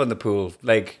comes off in the pool,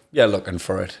 like, you're looking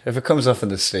for it. If it comes off in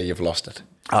the sea, you've lost it.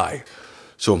 Aye.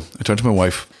 So, I turn to my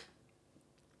wife.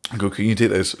 I go, can you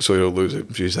take this so you'll lose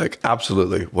it? She's like,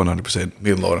 absolutely, 100%.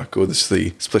 Me and Laura go to the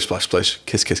sea, splish, splash, splish,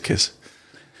 kiss, kiss, kiss.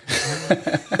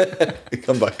 We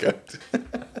come back out.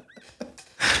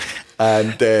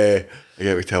 And I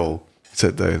get my towel,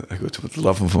 sit down, I go to the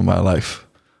love of my life.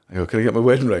 I go, can I get my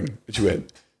wedding ring? And she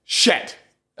went, shit.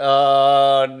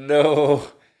 Oh, no.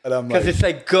 And I'm like... Because it's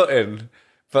like gutting,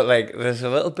 but like there's a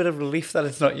little bit of relief that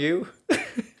it's not you.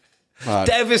 Man.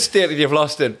 Devastated you've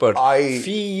lost it, but I-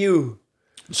 fee you.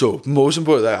 So, most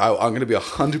important, I'm going to be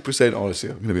 100% honest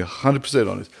here. I'm going to be 100%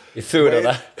 honest. You threw it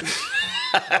at her.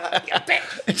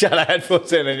 You had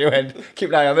headphones in and you went, keep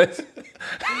an eye on this.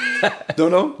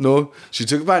 No. She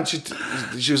took it back.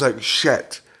 She was like,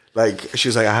 shit. Like, she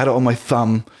was like, I had it on my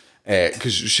thumb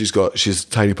because she's a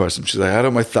tiny person. She's like, I had it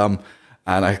on my thumb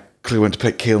and I clearly went to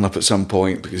pick Caelan up at some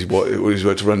point because he was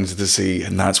about to run into the sea,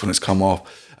 and that's when it's come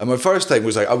off. And my first thing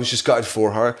was like, I was just gutted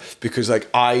for her because like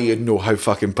I know how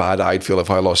fucking bad I'd feel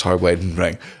if I lost her wedding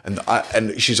ring.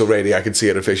 And she's already, I can see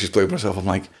it in her face, she's playing with herself. I'm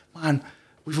like, man,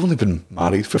 we've only been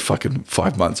married for fucking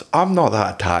 5 months. I'm not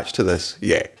that attached to this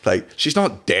yet. Like, she's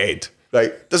not dead.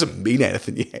 Like, doesn't mean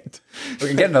anything yet. We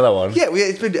can get another one. Yeah,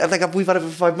 it's been like we've had it for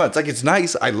 5 months. Like, it's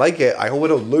nice. I like it. I hope I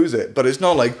don't lose it. But it's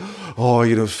not like,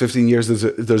 15 years.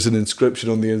 There's an inscription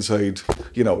on the inside.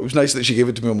 You know, it was nice that she gave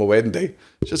it to me on my wedding day.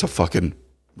 It's just a fucking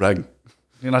ring.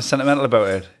 You're not sentimental about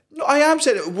it. No, I am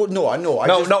saying it. No, I know.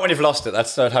 Not when you've lost it.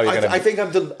 That's not how you're going to. I think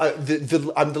I'm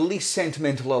the least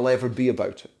sentimental I'll ever be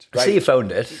about it. Right? See, you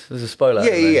found it. There's a spoiler.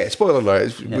 Yeah. Spoiler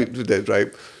alert. We did,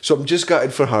 right? So I'm just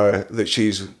gutted for her that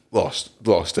she's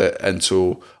lost it, and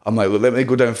so I'm like, well, let me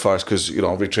go down first because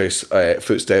I'll retrace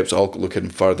footsteps. I'll look in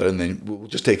further, and then we'll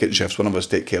just take it in shifts. One of us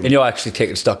take care of it. And you're actually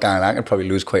taking stock, and I can probably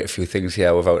lose quite a few things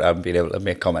here without being able to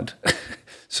make comment.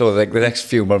 So like the next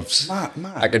few months,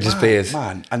 I could just be as...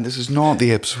 Man, and this is not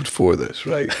the episode for this,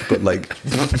 right? But like,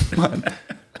 man,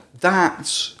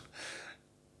 that's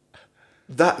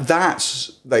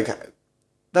like,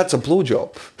 that's a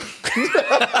blowjob.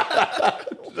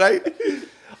 Right?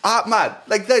 Man,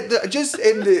 like that, just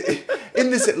in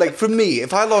this, like for me,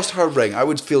 if I lost her ring, I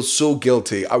would feel so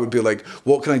guilty. I would be like,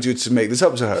 what can I do to make this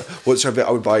up to her? What's her bit?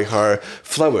 I would buy her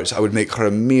flowers. I would make her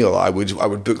a meal. I would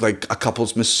book like a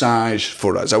couple's massage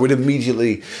for us. I would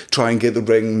immediately try and get the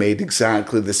ring made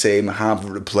exactly the same, have it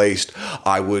replaced.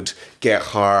 I would get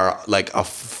her like I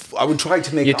would try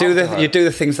to make you do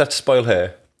the things that spoil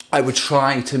her. I would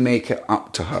try to make it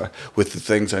up to her with the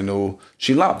things I know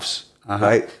she loves,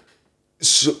 right?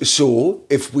 So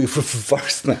if we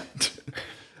reverse that,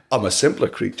 I'm a simpler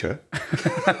creature.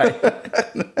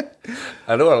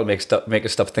 I know it'll make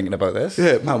us stop thinking about this.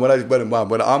 Yeah, man.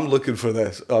 When I'm looking for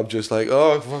this, I'm just like,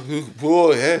 yeah,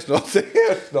 it's not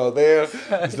there.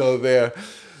 It's not there.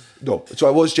 No, so I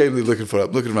was genuinely looking for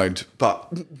it, looking around.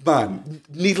 But, man,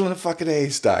 needle in a fucking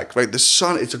haystack, right? The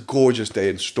sun, it's a gorgeous day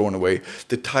in Stornoway.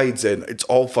 The tide's in, it's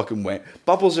all fucking wet.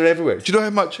 Bubbles are everywhere. Do you know how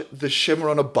much the shimmer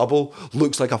on a bubble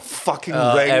looks like a fucking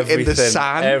ring in the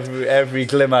sand? Every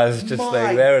glimmer is just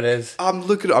like, there it is.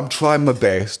 I'm trying my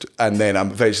best, and then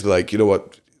I'm eventually like, you know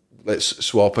what? Let's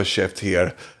swap a shift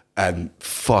here, and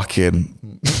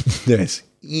fucking this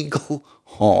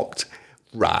eagle-hawked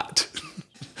rat.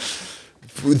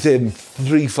 Within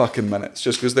 3 fucking minutes,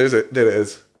 just because there it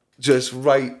is, just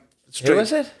right straight. Who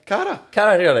was it? Cara,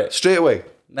 got it straight away.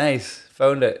 Nice,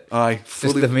 found it. Aye,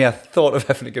 Just the mere thought of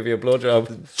having to give you a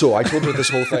blowjob. So I told her this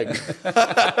whole thing.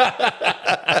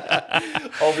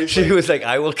 Obviously. She was like,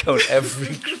 I will count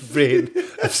every grain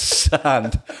of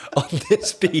sand on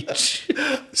this beach.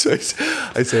 So I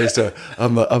says to her,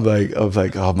 I'm like,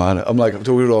 oh man, I'm like, I'm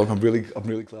totally wrong. I'm really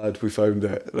glad we found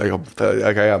it. Like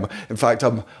I am. In fact,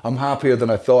 I'm happier than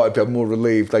I thought I'd be. I'm more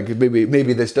relieved. Like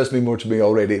maybe this does mean more to me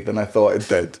already than I thought it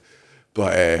did.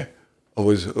 But I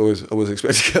was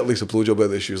expecting to get at least a blowjob out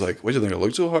of this. She was like, why do you think I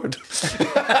looked so hard?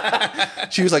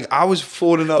 She was like, I was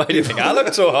phoning up. Why do you think I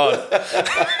looked so hard?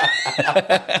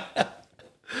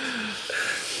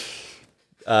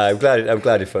 I'm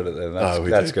glad you found it then.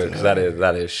 That's good, because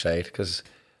that is shite. Because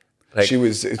like, she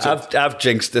was. I've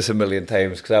jinxed this a million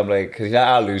times because I'm like, because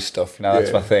I lose stuff.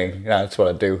 That's my thing. That's what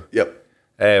I do. Yep.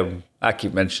 I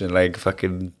keep mentioning like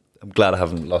fucking. I'm glad I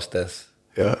haven't lost this.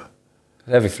 Yeah.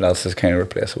 Everything else is kind of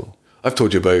replaceable. I've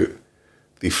told you about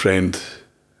the friend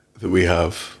that we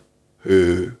have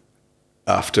who,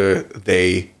 after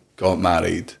they got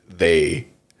married, they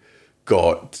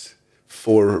got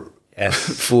four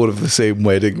of the same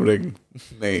wedding ring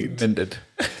made. Minted.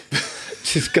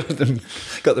 Just got them.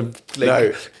 Like,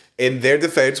 now, in their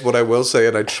defence, what I will say,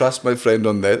 and I trust my friend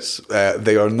on this,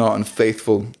 they are not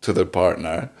unfaithful to their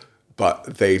partner,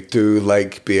 but they do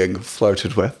like being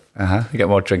flirted with. You get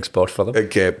more drinks bought for them. They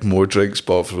get more drinks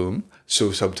bought for them.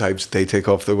 So sometimes they take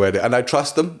off their wedding, and I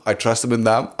trust them. I trust them in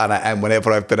that. And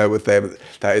whenever I've been out with them,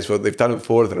 that is what they've done it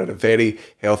for. They're in a very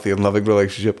healthy and loving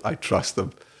relationship. I trust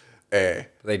them. They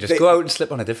just go out and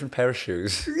slip on a different pair of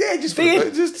shoes. Yeah, just be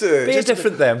a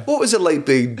different them. What was it like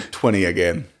being 20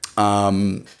 again?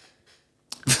 I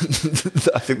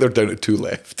think they're down to 2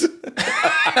 left.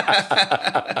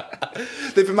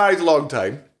 They've been married a long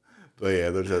time. But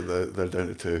yeah, they're down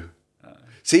to 2.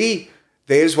 See,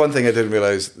 there's one thing I didn't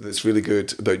realise that's really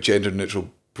good about gender-neutral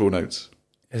pronouns.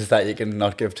 Is that you can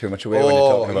not give too much away when you're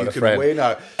talking about a friend. Way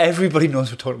now. Everybody knows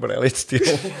we're talking about Elliot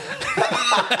Steele.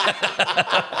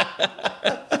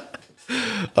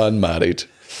 Unmarried.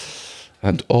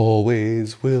 And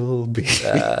always will be.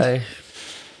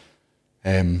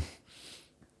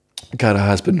 Cara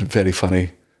has been very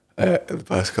funny the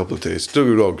past couple of days. Don't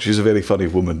get me wrong, she's a very funny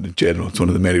woman in general. It's one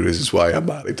of the many reasons why I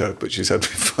married her, but she's had me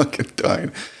fucking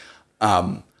dying.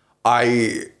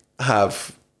 I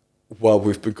have, while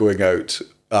we've been going out,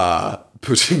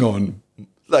 putting on,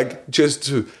 like, just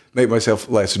to make myself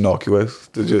less innocuous,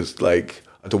 to just, like,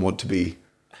 I don't want to be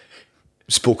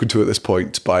spoken to at this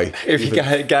point by... If you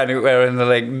can't wearing the,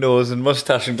 like, nose and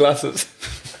moustache and glasses.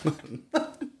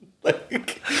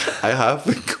 Like, I have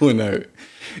been going out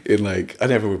in, like, I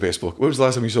never wear baseball. When was the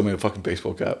last time you saw me in a fucking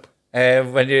baseball cap?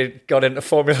 When you got into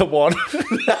Formula 1.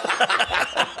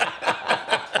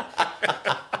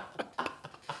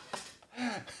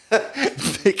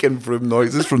 Making vroom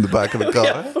noises from the back of the car.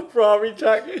 Yeah, Ferrari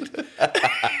jacket.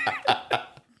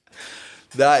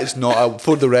 That is not,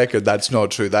 for the record, that's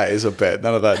not true. That is a bit.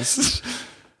 None of that's...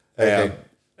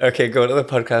 Okay, go to the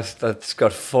podcast that's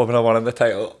got Formula 1 in the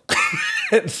title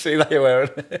and see that you're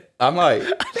wearing it. Am I?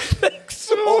 I think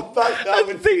so. Oh, that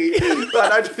would be...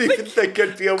 Man, I didn't even think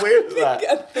I'd be aware of that.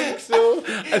 I think so.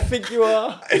 I think you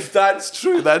are. If that's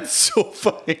true, that's so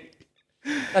funny.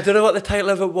 I don't know what the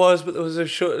title of it was, but there was a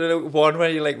short one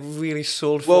where you like really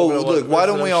sold. Well, Formula look,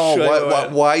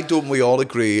 1. why don't we all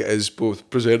agree as both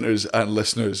presenters and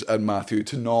listeners and Matthew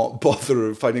to not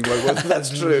bother finding out whether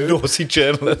that's true? Nosy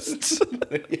journalists.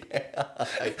 Yeah.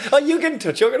 Oh, you get in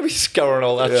touch. You're going to be scouring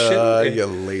all that shit. Right? You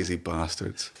lazy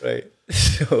bastards. Right.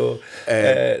 So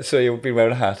you've been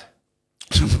wearing a hat.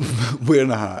 Wearing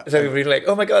a hat. Is everybody like,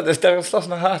 oh my god, there's Darren Sloss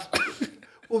in a hat?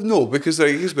 Well, no, because there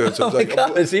is been Oh my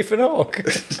god, it's Ethan Hawke.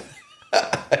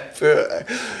 I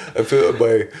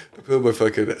put on my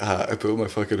fucking hat, I put on my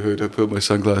fucking hood, I put on my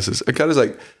sunglasses. And kind of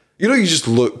like, you just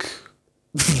look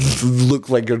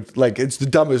like you're like, it's the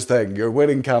dumbest thing. You're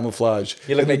wearing camouflage.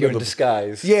 You look like you're in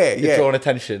disguise. Yeah, You're drawing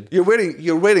attention. You're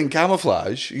wearing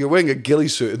camouflage. You're wearing a ghillie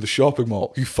suit in the shopping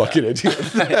mall. You fucking idiot.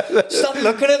 Stop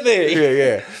looking at me.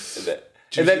 Yeah.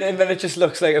 And then it just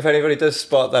looks like, if anybody does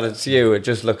spot that it's you, it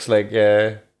just looks like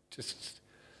just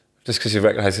because you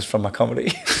recognise it's from my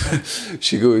comedy.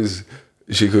 She goes.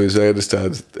 I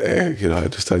understand. I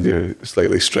understand you're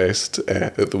slightly stressed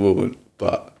at the moment,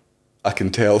 but I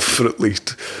can tell for at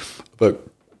least about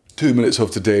 2 minutes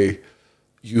of today,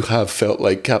 you have felt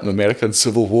like Captain America in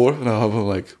Civil War, and I'm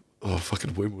like, oh,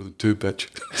 fucking way more than 2, bitch.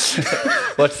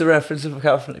 What's the reference of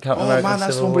Captain America? Oh man,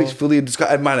 that's the one where he's fully in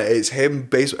disguise. And man, it's him.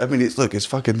 It's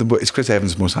Chris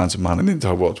Evans, the most handsome man in the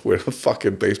entire world, wearing a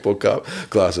fucking baseball cap,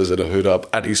 glasses, and a hood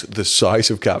up, and he's the size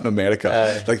of Captain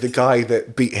America, like the guy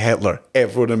that beat Hitler.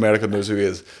 Everyone in America knows who he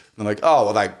is. And I'm like, oh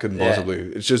well, that couldn't possibly.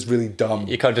 It's just really dumb.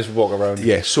 You can't just walk around.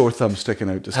 Yeah, sore thumb sticking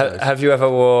out. Have you ever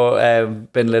wore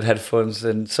bin lid headphones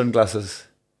and sunglasses?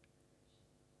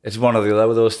 It's one or the other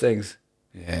with those things.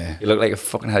 Yeah, you look like a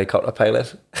fucking helicopter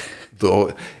pilot.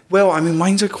 Well, I mean,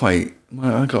 mine's are quite.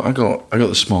 I got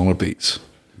the smaller beats.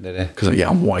 Did you? Because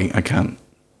I'm white. I can't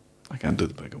do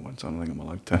the bigger ones. I don't think I'm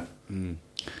allowed to.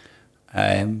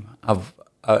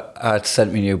 I'd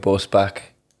sent me new Bose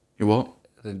back. You what?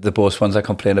 The Bose ones I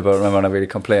complained about. Remember when I really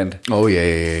complained? Oh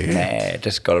yeah.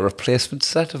 Just got a replacement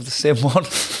set of the same one.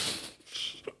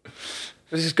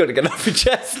 I was just going to get off your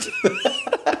chest.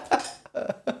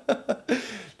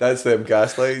 That's them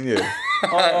gaslighting you.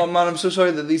 Oh man, I'm so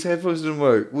sorry that these headphones didn't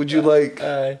work. Would you like?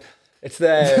 It's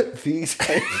there. These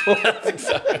headphones.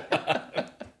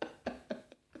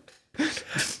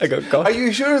 I got caught. Are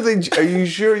you sure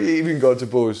you even got to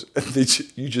Bose?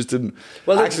 You just didn't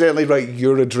accidentally write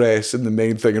your address in the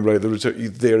main thing and write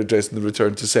their address in the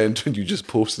return to send, and you just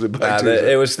posted it back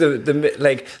to it was there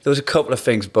was a couple of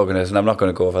things bugging us, and I'm not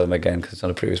going to go over them again because it's on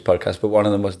a previous podcast. But one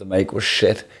of them was the mic was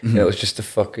shit. Mm-hmm. It was just a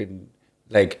fucking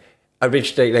I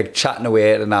reached chatting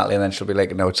away to Natalie, and then she'll be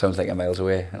like, "No, it sounds like a miles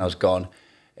away," and I was gone.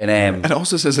 And it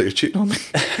also says that you're cheating on me.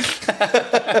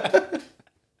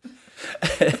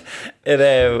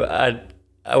 And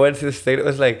I went to this thing. It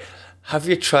was like, have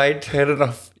you tried turning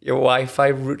off your Wi-Fi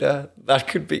router? That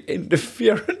could be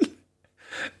interfering.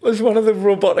 It was one of the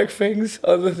robotic things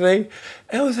on the thing.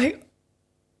 And I was like,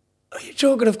 are you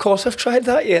joking? Of course I've tried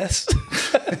that, yes.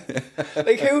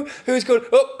 Like who's going,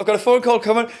 oh, I've got a phone call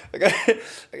coming. I got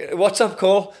a WhatsApp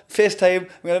call, FaceTime. I'm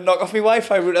going to knock off my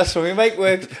Wi-Fi router so my mic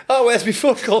works. Oh, where's my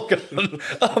phone call gone?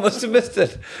 Oh, I must have missed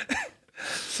it.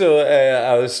 So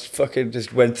I was fucking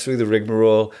just went through the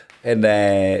rigmarole and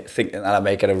thinking that I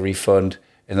might get a refund.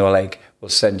 And they were like, we'll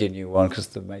send you a new one because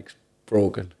the mic's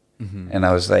broken. And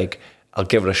I was like, I'll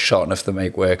give it a shot, and if the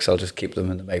mic works, I'll just keep them,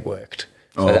 and the mic worked.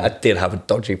 So I did have a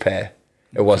dodgy pair.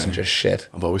 It wasn't just shit.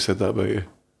 I've always said that about you.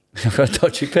 I've got a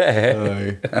dodgy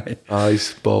pair. Aye.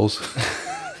 Eyes, balls.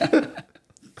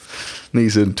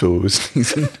 Knees and toes.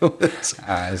 Knees and toes.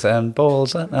 Eyes and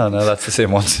balls. No, that's the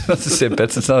same one. That's the same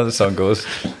bits. That's not how the song goes.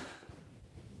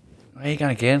 Where are you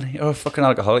going again? You're a fucking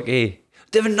alcoholic, eh?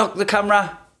 Didn't knock the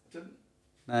camera.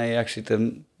 No, you actually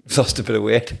didn't. Lost a bit of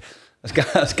weight.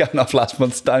 I was getting off last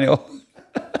month, Daniel.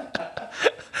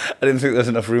 I didn't think there was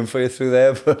enough room for you through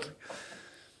there, but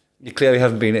you clearly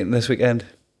haven't been eating this weekend.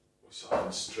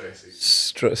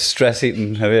 Stress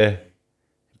eating, have you?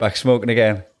 Back smoking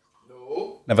again?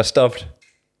 No. Never stopped?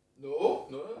 No,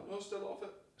 still off it.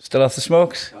 Still off the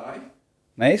smokes? Aye.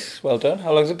 Nice, well done.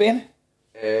 How long's it been?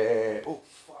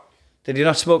 Fuck. Did you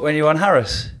not smoke when you were on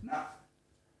Harris? Nah.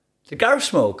 Did Gareth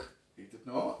smoke? He did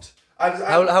not.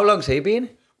 How long's he been?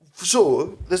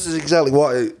 So this is exactly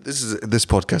what this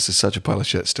podcast is such a pile of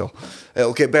shit. Still,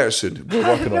 it'll get better soon. We're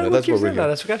working on it. That's what we're doing.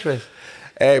 That's what we're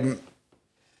with.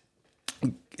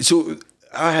 So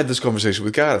I had this conversation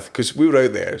with Gareth because we were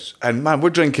out there, and man,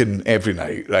 we're drinking every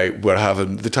night. Right, we're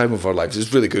having the time of our lives.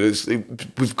 It's really good.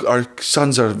 Our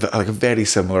sons are like a very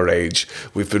similar age.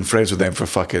 We've been friends with them for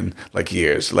fucking like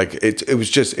years. Like it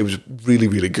was really,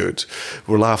 really good.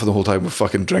 We're laughing the whole time. We're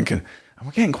fucking drinking, and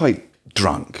we're getting quite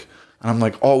drunk. And I'm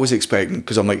like always expecting,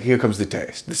 because I'm like, here comes the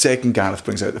test. The second Gareth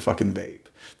brings out the fucking vape,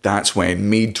 that's when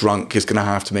me drunk is going to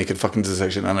have to make a fucking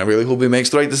decision. And I really hope he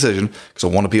makes the right decision, because I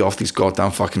want to be off these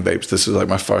goddamn fucking vapes. This is like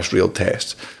my first real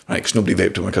test, right? Because nobody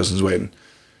vaped at my cousin's wedding.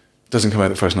 Doesn't come out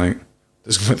the first night.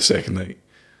 Doesn't come out the second night.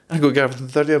 And I go, Gareth, the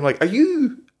third day, I'm like, are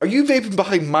you vaping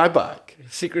behind my back?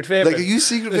 Secret vaping? Like, are you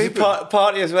secret There's vaping? a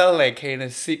party as well, like, kind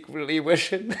of secretly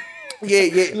wishing. Yeah.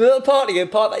 A little party, a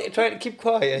part that you're trying to keep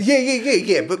quiet.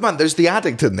 Yeah. But man, there's the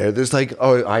addict in there. There's like,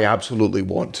 oh, I absolutely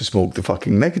want to smoke the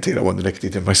fucking nicotine. I want the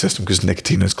nicotine in my system because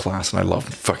nicotine is class and I love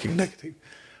fucking nicotine.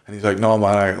 And he's like, no,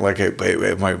 man, I like it.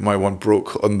 But my one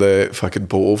broke on the fucking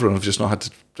boat over and I've just not had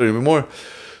to do it anymore.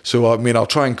 So, I mean, I'll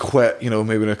try and quit,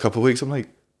 maybe in a couple of weeks. I'm like,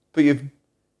 but you've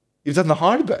done the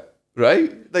hard bit.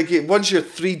 Right? Like, once you're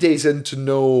 3 days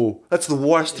into that's the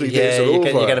worst 3 days are over.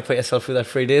 You got to put yourself through that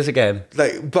 3 days again.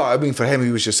 Like, but I mean, for him, he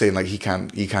was just saying, like, he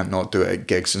can't not do it at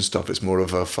gigs and stuff. It's more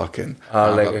of a fucking...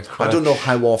 I don't know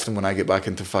how often when I get back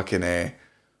into fucking...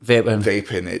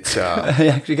 Vaping, it's...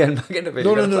 You're actually getting back into it.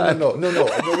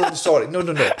 No, sorry. No.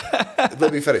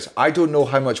 Let me finish. I don't know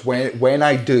how much, when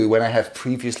I have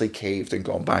previously caved and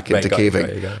gone back into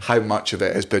caving, how much of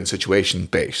it has been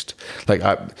situation-based. Like,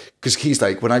 because he's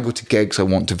like, when I go to gigs, I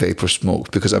want to vape or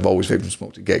smoke, because I've always vaped and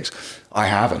smoked at gigs. I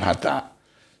haven't had that.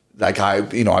 Like,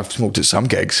 I've smoked at some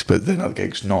gigs, but then other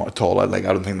gigs, not at all. I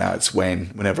don't think that's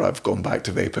whenever I've gone back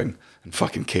to vaping and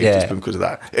fucking caved, it's been because of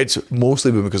that. It's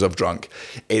mostly been because I've drunk.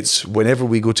 It's whenever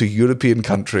we go to European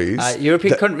countries.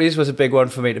 Countries was a big one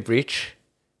for me to breach.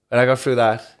 And I got through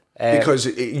that. Because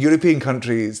European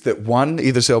countries that, one,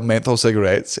 either sell menthol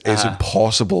cigarettes, it's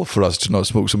impossible for us to not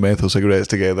smoke some menthol cigarettes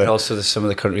together. And also, some of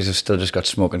the countries have still just got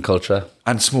smoking culture.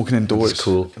 And smoking indoors. It's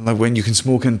cool. And like when you can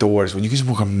smoke indoors, when you can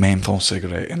smoke a menthol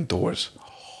cigarette indoors,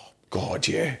 oh, God,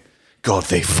 yeah. God,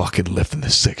 they fucking lived in the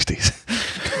 60s.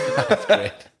 That's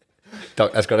great.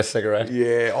 Doctor's got a cigarette.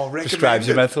 Yeah, I'll recommend prescribes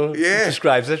your menthol. Yeah.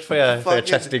 Prescribes it for your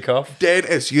chesty cough.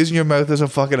 Dentist using your mouth as a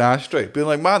fucking ashtray. Being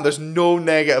like, man, there's no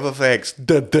negative effects.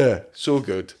 Duh. So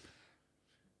good.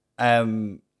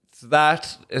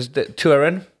 That is the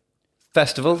touring.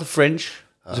 Festival, the Fringe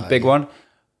was a big one.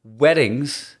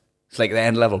 Weddings, it's like the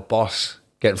end level boss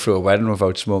getting through a wedding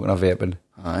without smoking or vaping.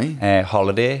 Aye.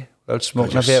 Holiday without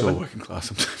smoking or vaping. So working class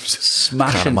sometimes.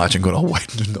 Smashing. Can't imagine going on a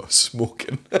wedding and not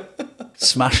smoking.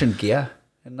 Smashing gear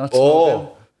and not smoking.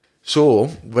 So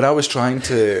when I was trying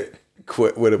to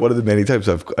quit, one of the many times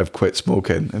I've quit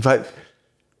smoking. In fact,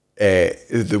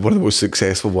 one of the most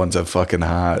successful ones I've fucking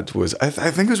had was I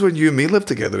think it was when you and me lived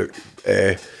together.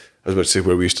 I was about to say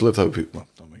where we used to live. That would be, well,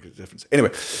 don't make a difference.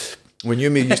 Anyway, when you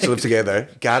and me used to live together,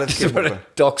 Gareth came over.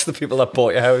 Dox the people that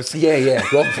bought your house. Yeah,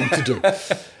 wrong thing to do.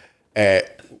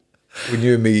 When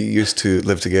you and me used to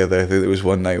live together, I think there was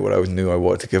one night where I knew I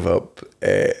wanted to give up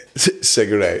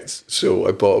cigarettes. So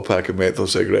I bought a pack of menthol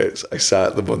cigarettes. I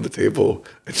sat them on the table,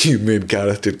 and you, me and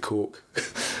Gareth did coke.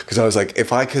 Because I was like,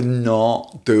 if I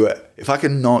cannot do it, if I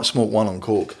cannot smoke one on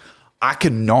coke, I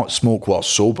cannot smoke while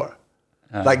sober.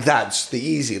 Like that's the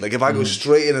easy. Like if I go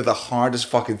straight into the hardest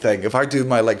fucking thing, if I do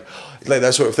my like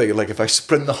that sort of thing, like if I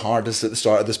sprint the hardest at the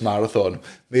start of this marathon,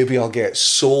 maybe I'll get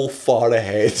so far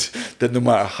ahead that no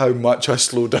matter how much I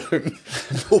slow down,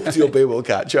 nobody will be able to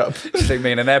catch up. It's like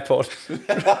me in an airport.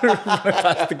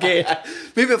 Past the gate.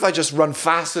 Maybe if I just run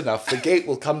fast enough, the gate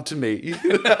will come to me.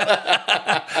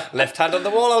 Left hand on the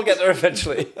wall, I'll get there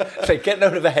eventually. It's like getting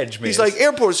out of a hedge, mate. He's like,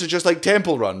 airports are just like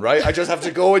Temple Run, right? I just have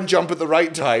to go and jump at the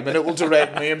right time and it will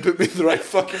direct me and put me in the right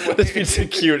fucking way. There's been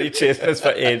security chasing us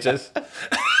for ages.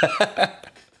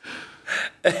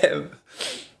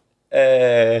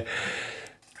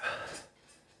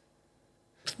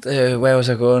 Where was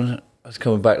I going? I was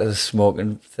coming back to the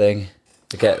smoking thing.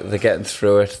 The getting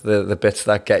through it, the bits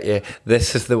that get you.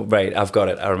 This is the right. I've got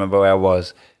it. I remember where I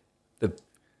was.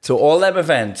 So all them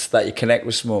events that you connect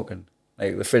with smoking,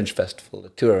 like the Fringe Festival, the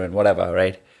touring, whatever,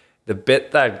 right? The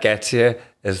bit that gets you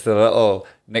is the little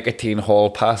nicotine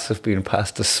hall pass of being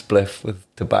passed a spliff with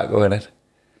tobacco in it.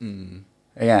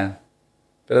 Again,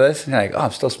 bit of this, and you're like, oh,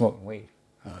 I'm still smoking weed.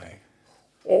 Aye.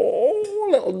 Oh,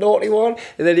 little naughty one.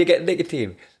 And then you get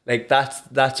nicotine. Like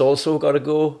that's also got to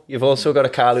go. You've also got to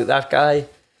call out that guy.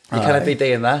 You can't be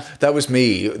doing that. That was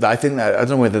me. I think that I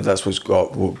don't know whether that's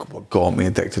what got me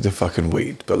addicted to fucking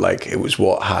weed, but like it was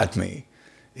what had me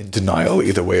in denial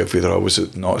either way of whether I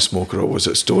was not a smoker or was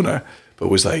a stoner. But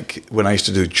it was like when I used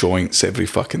to do joints every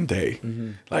fucking day.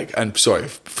 Like, and sorry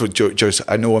for Joseph,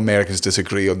 I know Americans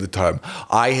disagree on the term.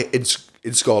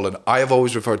 In Scotland, I have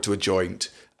always referred to a joint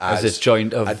as a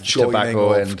joint of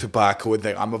tobacco and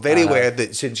thing. I'm very aware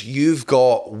that since you've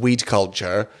got weed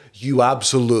culture, you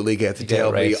absolutely get to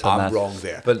tell me I'm wrong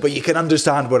there. But you can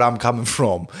understand where I'm coming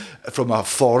from a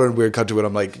foreign weird country where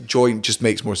I'm like, joint just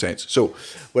makes more sense. So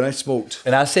when I smoked...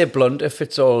 And I say blunt if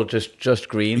it's all just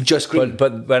green. Just green.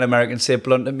 But when Americans say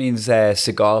blunt, it means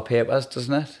cigar papers,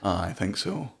 doesn't it? I think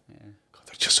so. Yeah. God,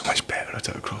 they're just so much better at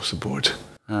it across the board.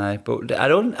 Aye, but I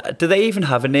don't... Do they even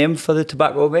have a name for the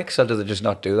tobacco mix, or do they just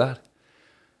not do that?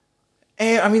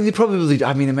 I mean, they probably...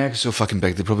 I mean, America's so fucking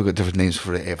big, they've probably got different names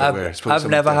for it everywhere. I've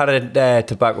never had a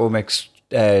tobacco mix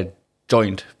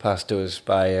joint passed to us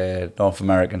by a North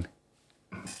American.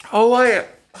 Oh,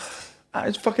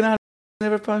 it's fucking... I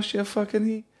never passed you a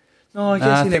fucking... No, I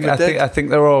guess he never did. I think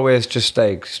they're always just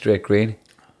like straight green.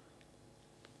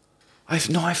 I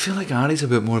feel like Ari's a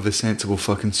bit more of a sensible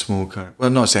fucking smoker. Well,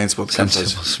 not sensible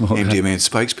smoker. MDMA and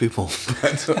spikes people.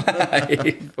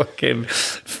 He fucking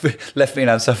left me an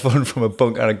answer phone from a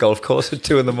bunk on a golf course at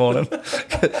 2 a.m.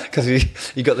 because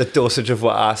he got the dosage of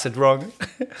what acid wrong.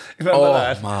 Remember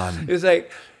that? Man. He was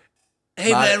like,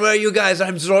 hey man, where are you guys?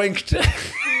 I'm zoinked.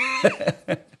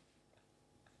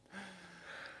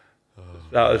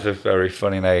 That was a very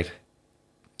funny night.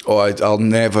 Oh, I'll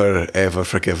never, ever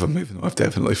forgive him, even though I've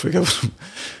definitely forgiven him.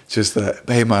 Just that,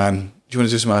 hey man, do you want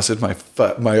to do some acid?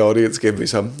 My audience gave me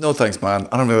some. No thanks, man.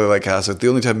 I don't really like acid. The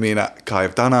only time me and Kai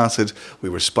have done acid, we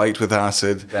were spiked with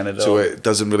acid. Benadryl. So it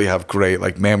doesn't really have great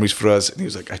memories for us. And he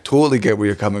was like, I totally get where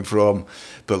you're coming from.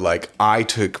 But like, I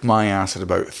took my acid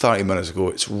about 30 minutes ago.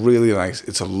 It's really nice.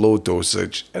 It's a low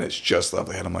dosage and it's just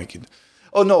lovely. And I'm like,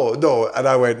 oh, no. And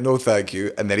I went, no, thank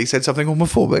you. And then he said something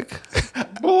homophobic.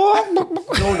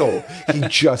 No. He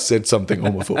just said something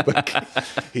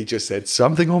homophobic. He just said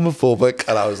something homophobic.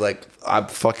 And I was like,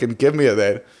 fucking give me it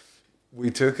then.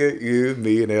 We took it, you,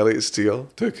 me, and Elliot Steele.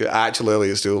 Took it. Actual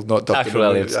Elliot Steele, not Dr. Actual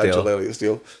Elliot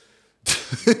Steele.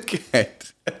 Took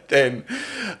it. And then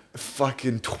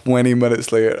fucking 20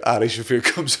 minutes later, Ari Shafir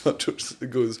comes up to us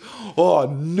and goes, oh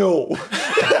no.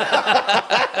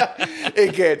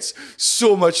 It gets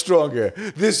so much stronger.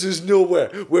 This is nowhere.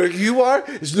 Where you are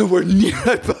is nowhere near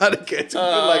how bad it gets. And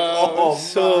we're like, oh,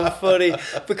 so man. funny.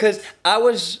 Because I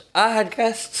had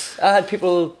guests. I had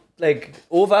people like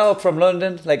over from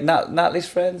London, like Natalie's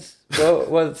friends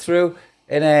went through.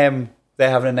 And they're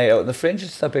having a night out in the Fringe.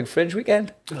 It's a big Fringe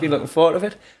weekend. We've been looking forward to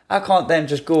it. I can't then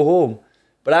just go home.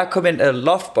 But I come into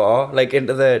Loft Bar, like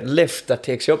into the lift that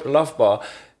takes you up to Loft Bar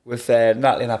with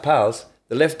Natalie and her pals.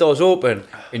 The lift doors open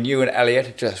and you and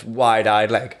Elliot just wide-eyed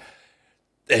like,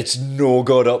 it's no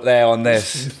good up there on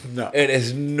this. No. It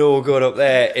is no good up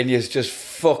there. And you're just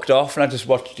fucked off. And I just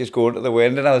watched you just go into the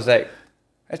wind and I was like,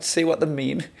 let's see what they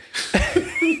mean.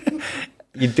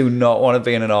 You do not want to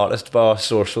be in an artist bar,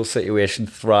 social situation,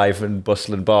 thriving,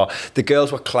 bustling bar. The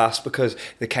girls were class because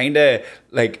they kind of,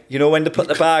 like, you know when they put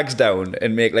the bags down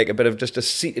and make like a bit of just a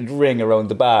seated ring around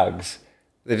the bags?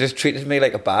 They just treated me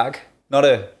like a bag, not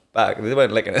a bag. They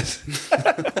weren't licking it.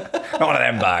 one of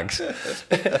them bags.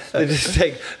 They just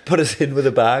like put us in with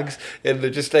the bags, and they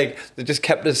just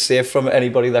kept us safe from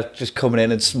anybody that's just coming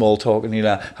in and small talking. You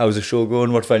know, how's the show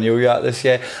going? What venue are you at this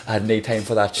year? I had no time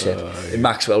for that shit. And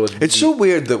Maxwell was. It's so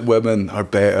weird that women are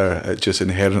better at just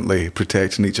inherently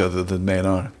protecting each other than men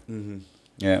are. Mm-hmm.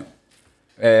 Yeah.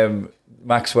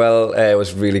 Maxwell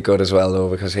was really good as well though,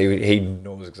 because he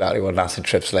knows exactly what an acid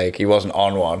trip's like. He wasn't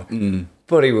on one,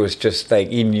 but he was just like,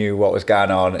 he knew what was going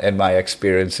on in my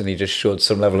experience, and he just showed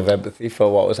some level of empathy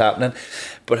for what was happening.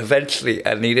 But eventually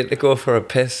I needed to go for a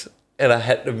piss and I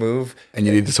had to move. And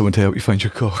you needed someone to help you find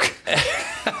your cock.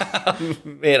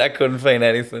 Mate, I couldn't find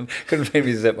anything. Couldn't find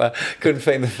my zipper. Couldn't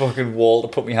find the fucking wall to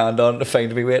put my hand on to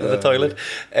find my way to the toilet.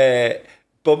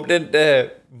 Bumped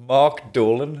into Mark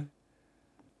Dolan.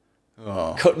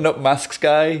 Cutting up Masks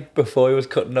guy before he was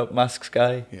cutting up Masks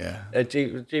guy. Yeah.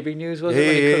 GB News, was it,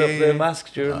 when he cut up the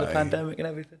masks during the pandemic and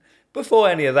everything? Before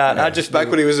any of that, I just back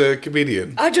when he was a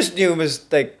comedian. I just knew him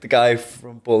as like the guy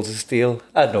from Balls of Steel.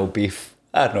 I had no beef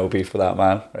with that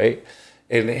man, right?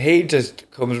 And he just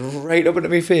comes right up into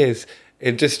my face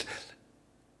and just.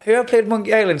 Have you ever played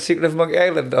Monkey Island, Secret of Monkey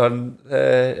Island on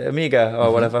Amiga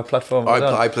or whatever platform?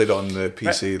 I played on the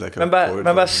PC. Like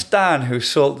remember Stan, who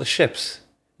sold the ships?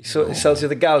 He sells you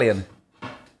the galleon,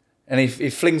 and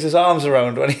he flings his arms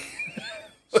around when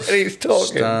he's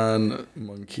talking. Stan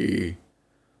Monkey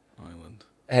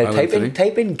Island.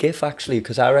 Type in GIF actually,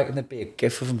 because I reckon there'd be a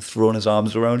GIF of him throwing his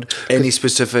arms around. Any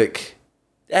specific?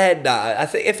 Nah, I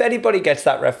think if anybody gets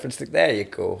that reference, there you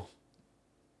go.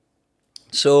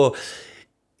 So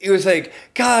he was like,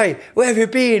 "Guy, where have you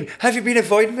been? Have you been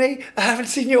avoiding me? I haven't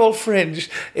seen you all fringe."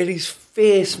 And his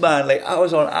face, man, like I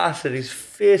was on acid. His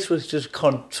face was just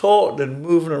contorted and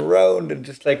moving around, and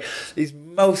just like his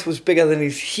mouth was bigger than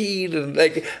his head, and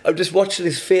like I'm just watching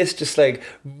his face just like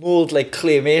mold like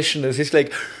claymation as his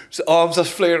like his arms are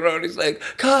flailing around. He's like,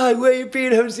 "Guy, where you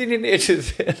been? I haven't seen you in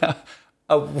ages." And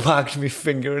I wagged my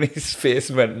finger in his face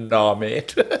and went, "Nah,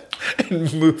 mate,"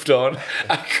 and moved on.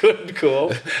 I couldn't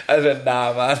cope. I said,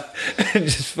 "Nah, man," and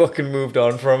just fucking moved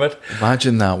on from it.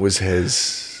 Imagine that was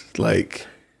his, like,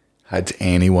 had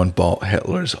anyone bought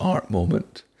Hitler's art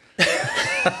moment.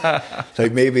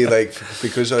 Like, maybe, like,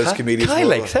 because I was comedian. Kai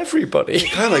likes everybody.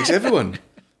 Kai likes everyone.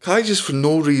 Kai just for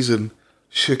no reason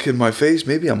shook in my face.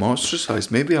 Maybe I'm ostracised.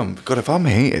 Maybe God, if I'm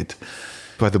hated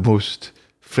by the most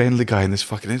friendly guy in this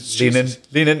fucking institution.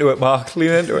 Lean into it, Mark.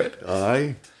 Lean into it.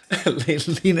 Aye.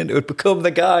 lean into it. Become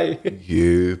the guy.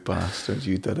 You bastard.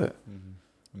 You did it.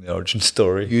 The origin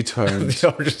story. You turned.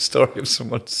 The origin story of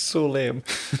someone so lame.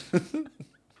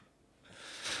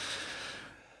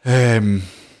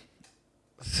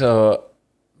 So...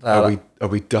 Are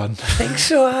we done? I think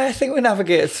so. I think we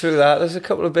navigated through that. There's a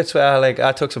couple of bits where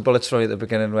I took some bullets from you at the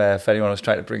beginning where if anyone was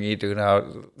trying to bring you down out,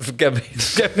 get me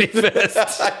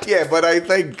first. Yeah, but I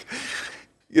think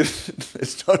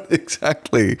it's not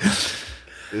exactly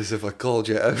as if I called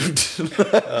you out.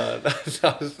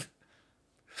 That was...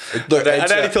 Look, I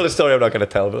nearly told a story I'm not going to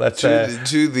tell, but let's...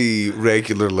 To the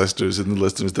regular listeners and the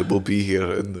listeners that will be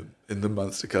here in the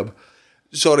months to come.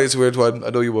 Sorry, it's a weird one. I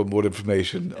know you want more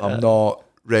information. Yeah. I'm not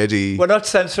ready. We're not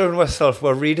censoring ourselves.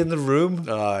 We're reading the room.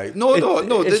 No. It's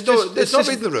not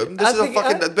reading the room. This is a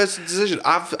fucking business decision.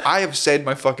 I have said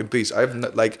my fucking piece.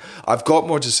 I've got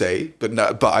more to say,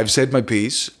 but I've said my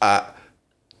piece.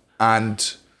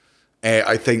 And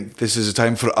I think this is a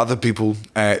time for other people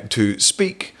to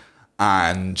speak.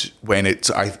 And when it's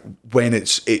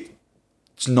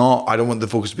not. I don't want the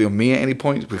focus to be on me at any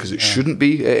point because it shouldn't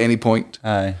be at any point.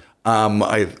 Aye.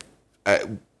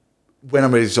 When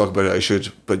I'm ready to talk about it, I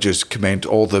should, but just commend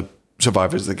all the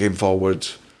survivors that came forward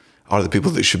are the people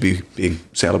that should be being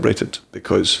celebrated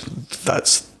because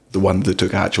that's the one that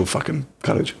took actual fucking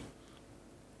courage.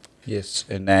 Yes,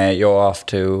 and you're off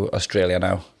to Australia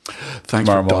now. Thanks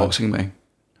for doxing me.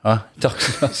 Huh?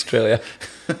 Doxing Australia.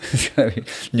 There's going to be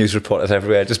news reporters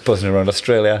everywhere just buzzing around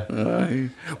Australia.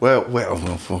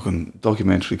 Well, fucking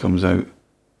documentary comes out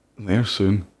there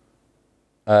soon.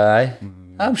 Aye.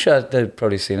 I'm sure they've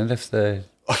probably seen it if they...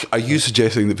 Are you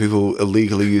suggesting that people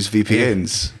illegally use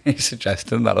VPNs? He's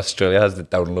suggesting that Australia has the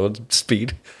download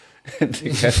speed to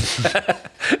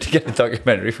get a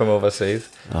documentary from overseas.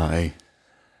 Aye.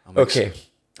 Okay.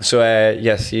 So,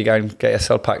 yes, you can get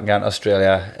yourself packed and go to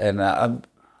Australia. And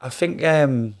I think... I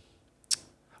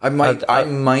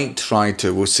might try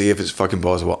to, we'll see if it's fucking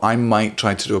possible, I might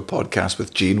try to do a podcast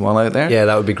with Gene while out there. Yeah,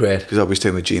 that would be great. Because I'll be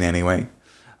staying with Gene anyway.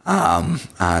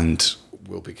 And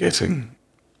we'll be getting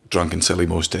drunk and silly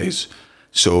most days.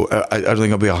 So I don't think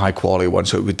it'll be a high quality one.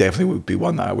 So it would definitely be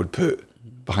one that I would put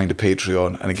behind a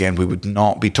Patreon. And again, we would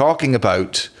not be talking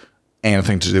about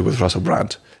anything to do with Russell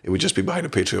Brand. it would just be behind a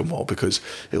Patreon wall because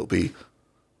it'll be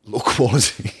low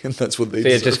quality, and that's what they.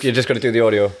 So you're just going to do the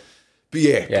audio. But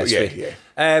yeah.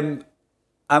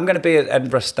 I'm going to be at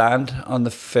Edinburgh Stand on the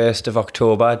 1st of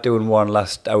October doing one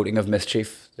last outing of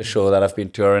Mischief, the show that I've been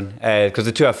touring, because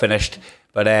the tour finished,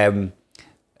 but a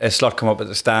slot come up at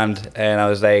the Stand, and I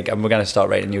was like, we're going to start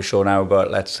writing a new show now,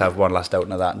 but let's have one last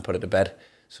outing of that and put it to bed.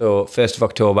 So 1st of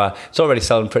October, it's already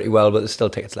selling pretty well, but there's still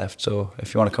tickets left, so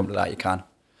if you want to come to that, you can.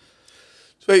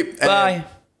 Sweet. Bye.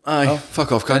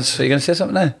 Fuck off, guys. So you're going to say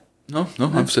something there? No,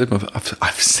 I've said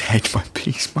my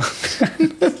piece, man.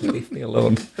 Leave me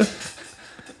alone.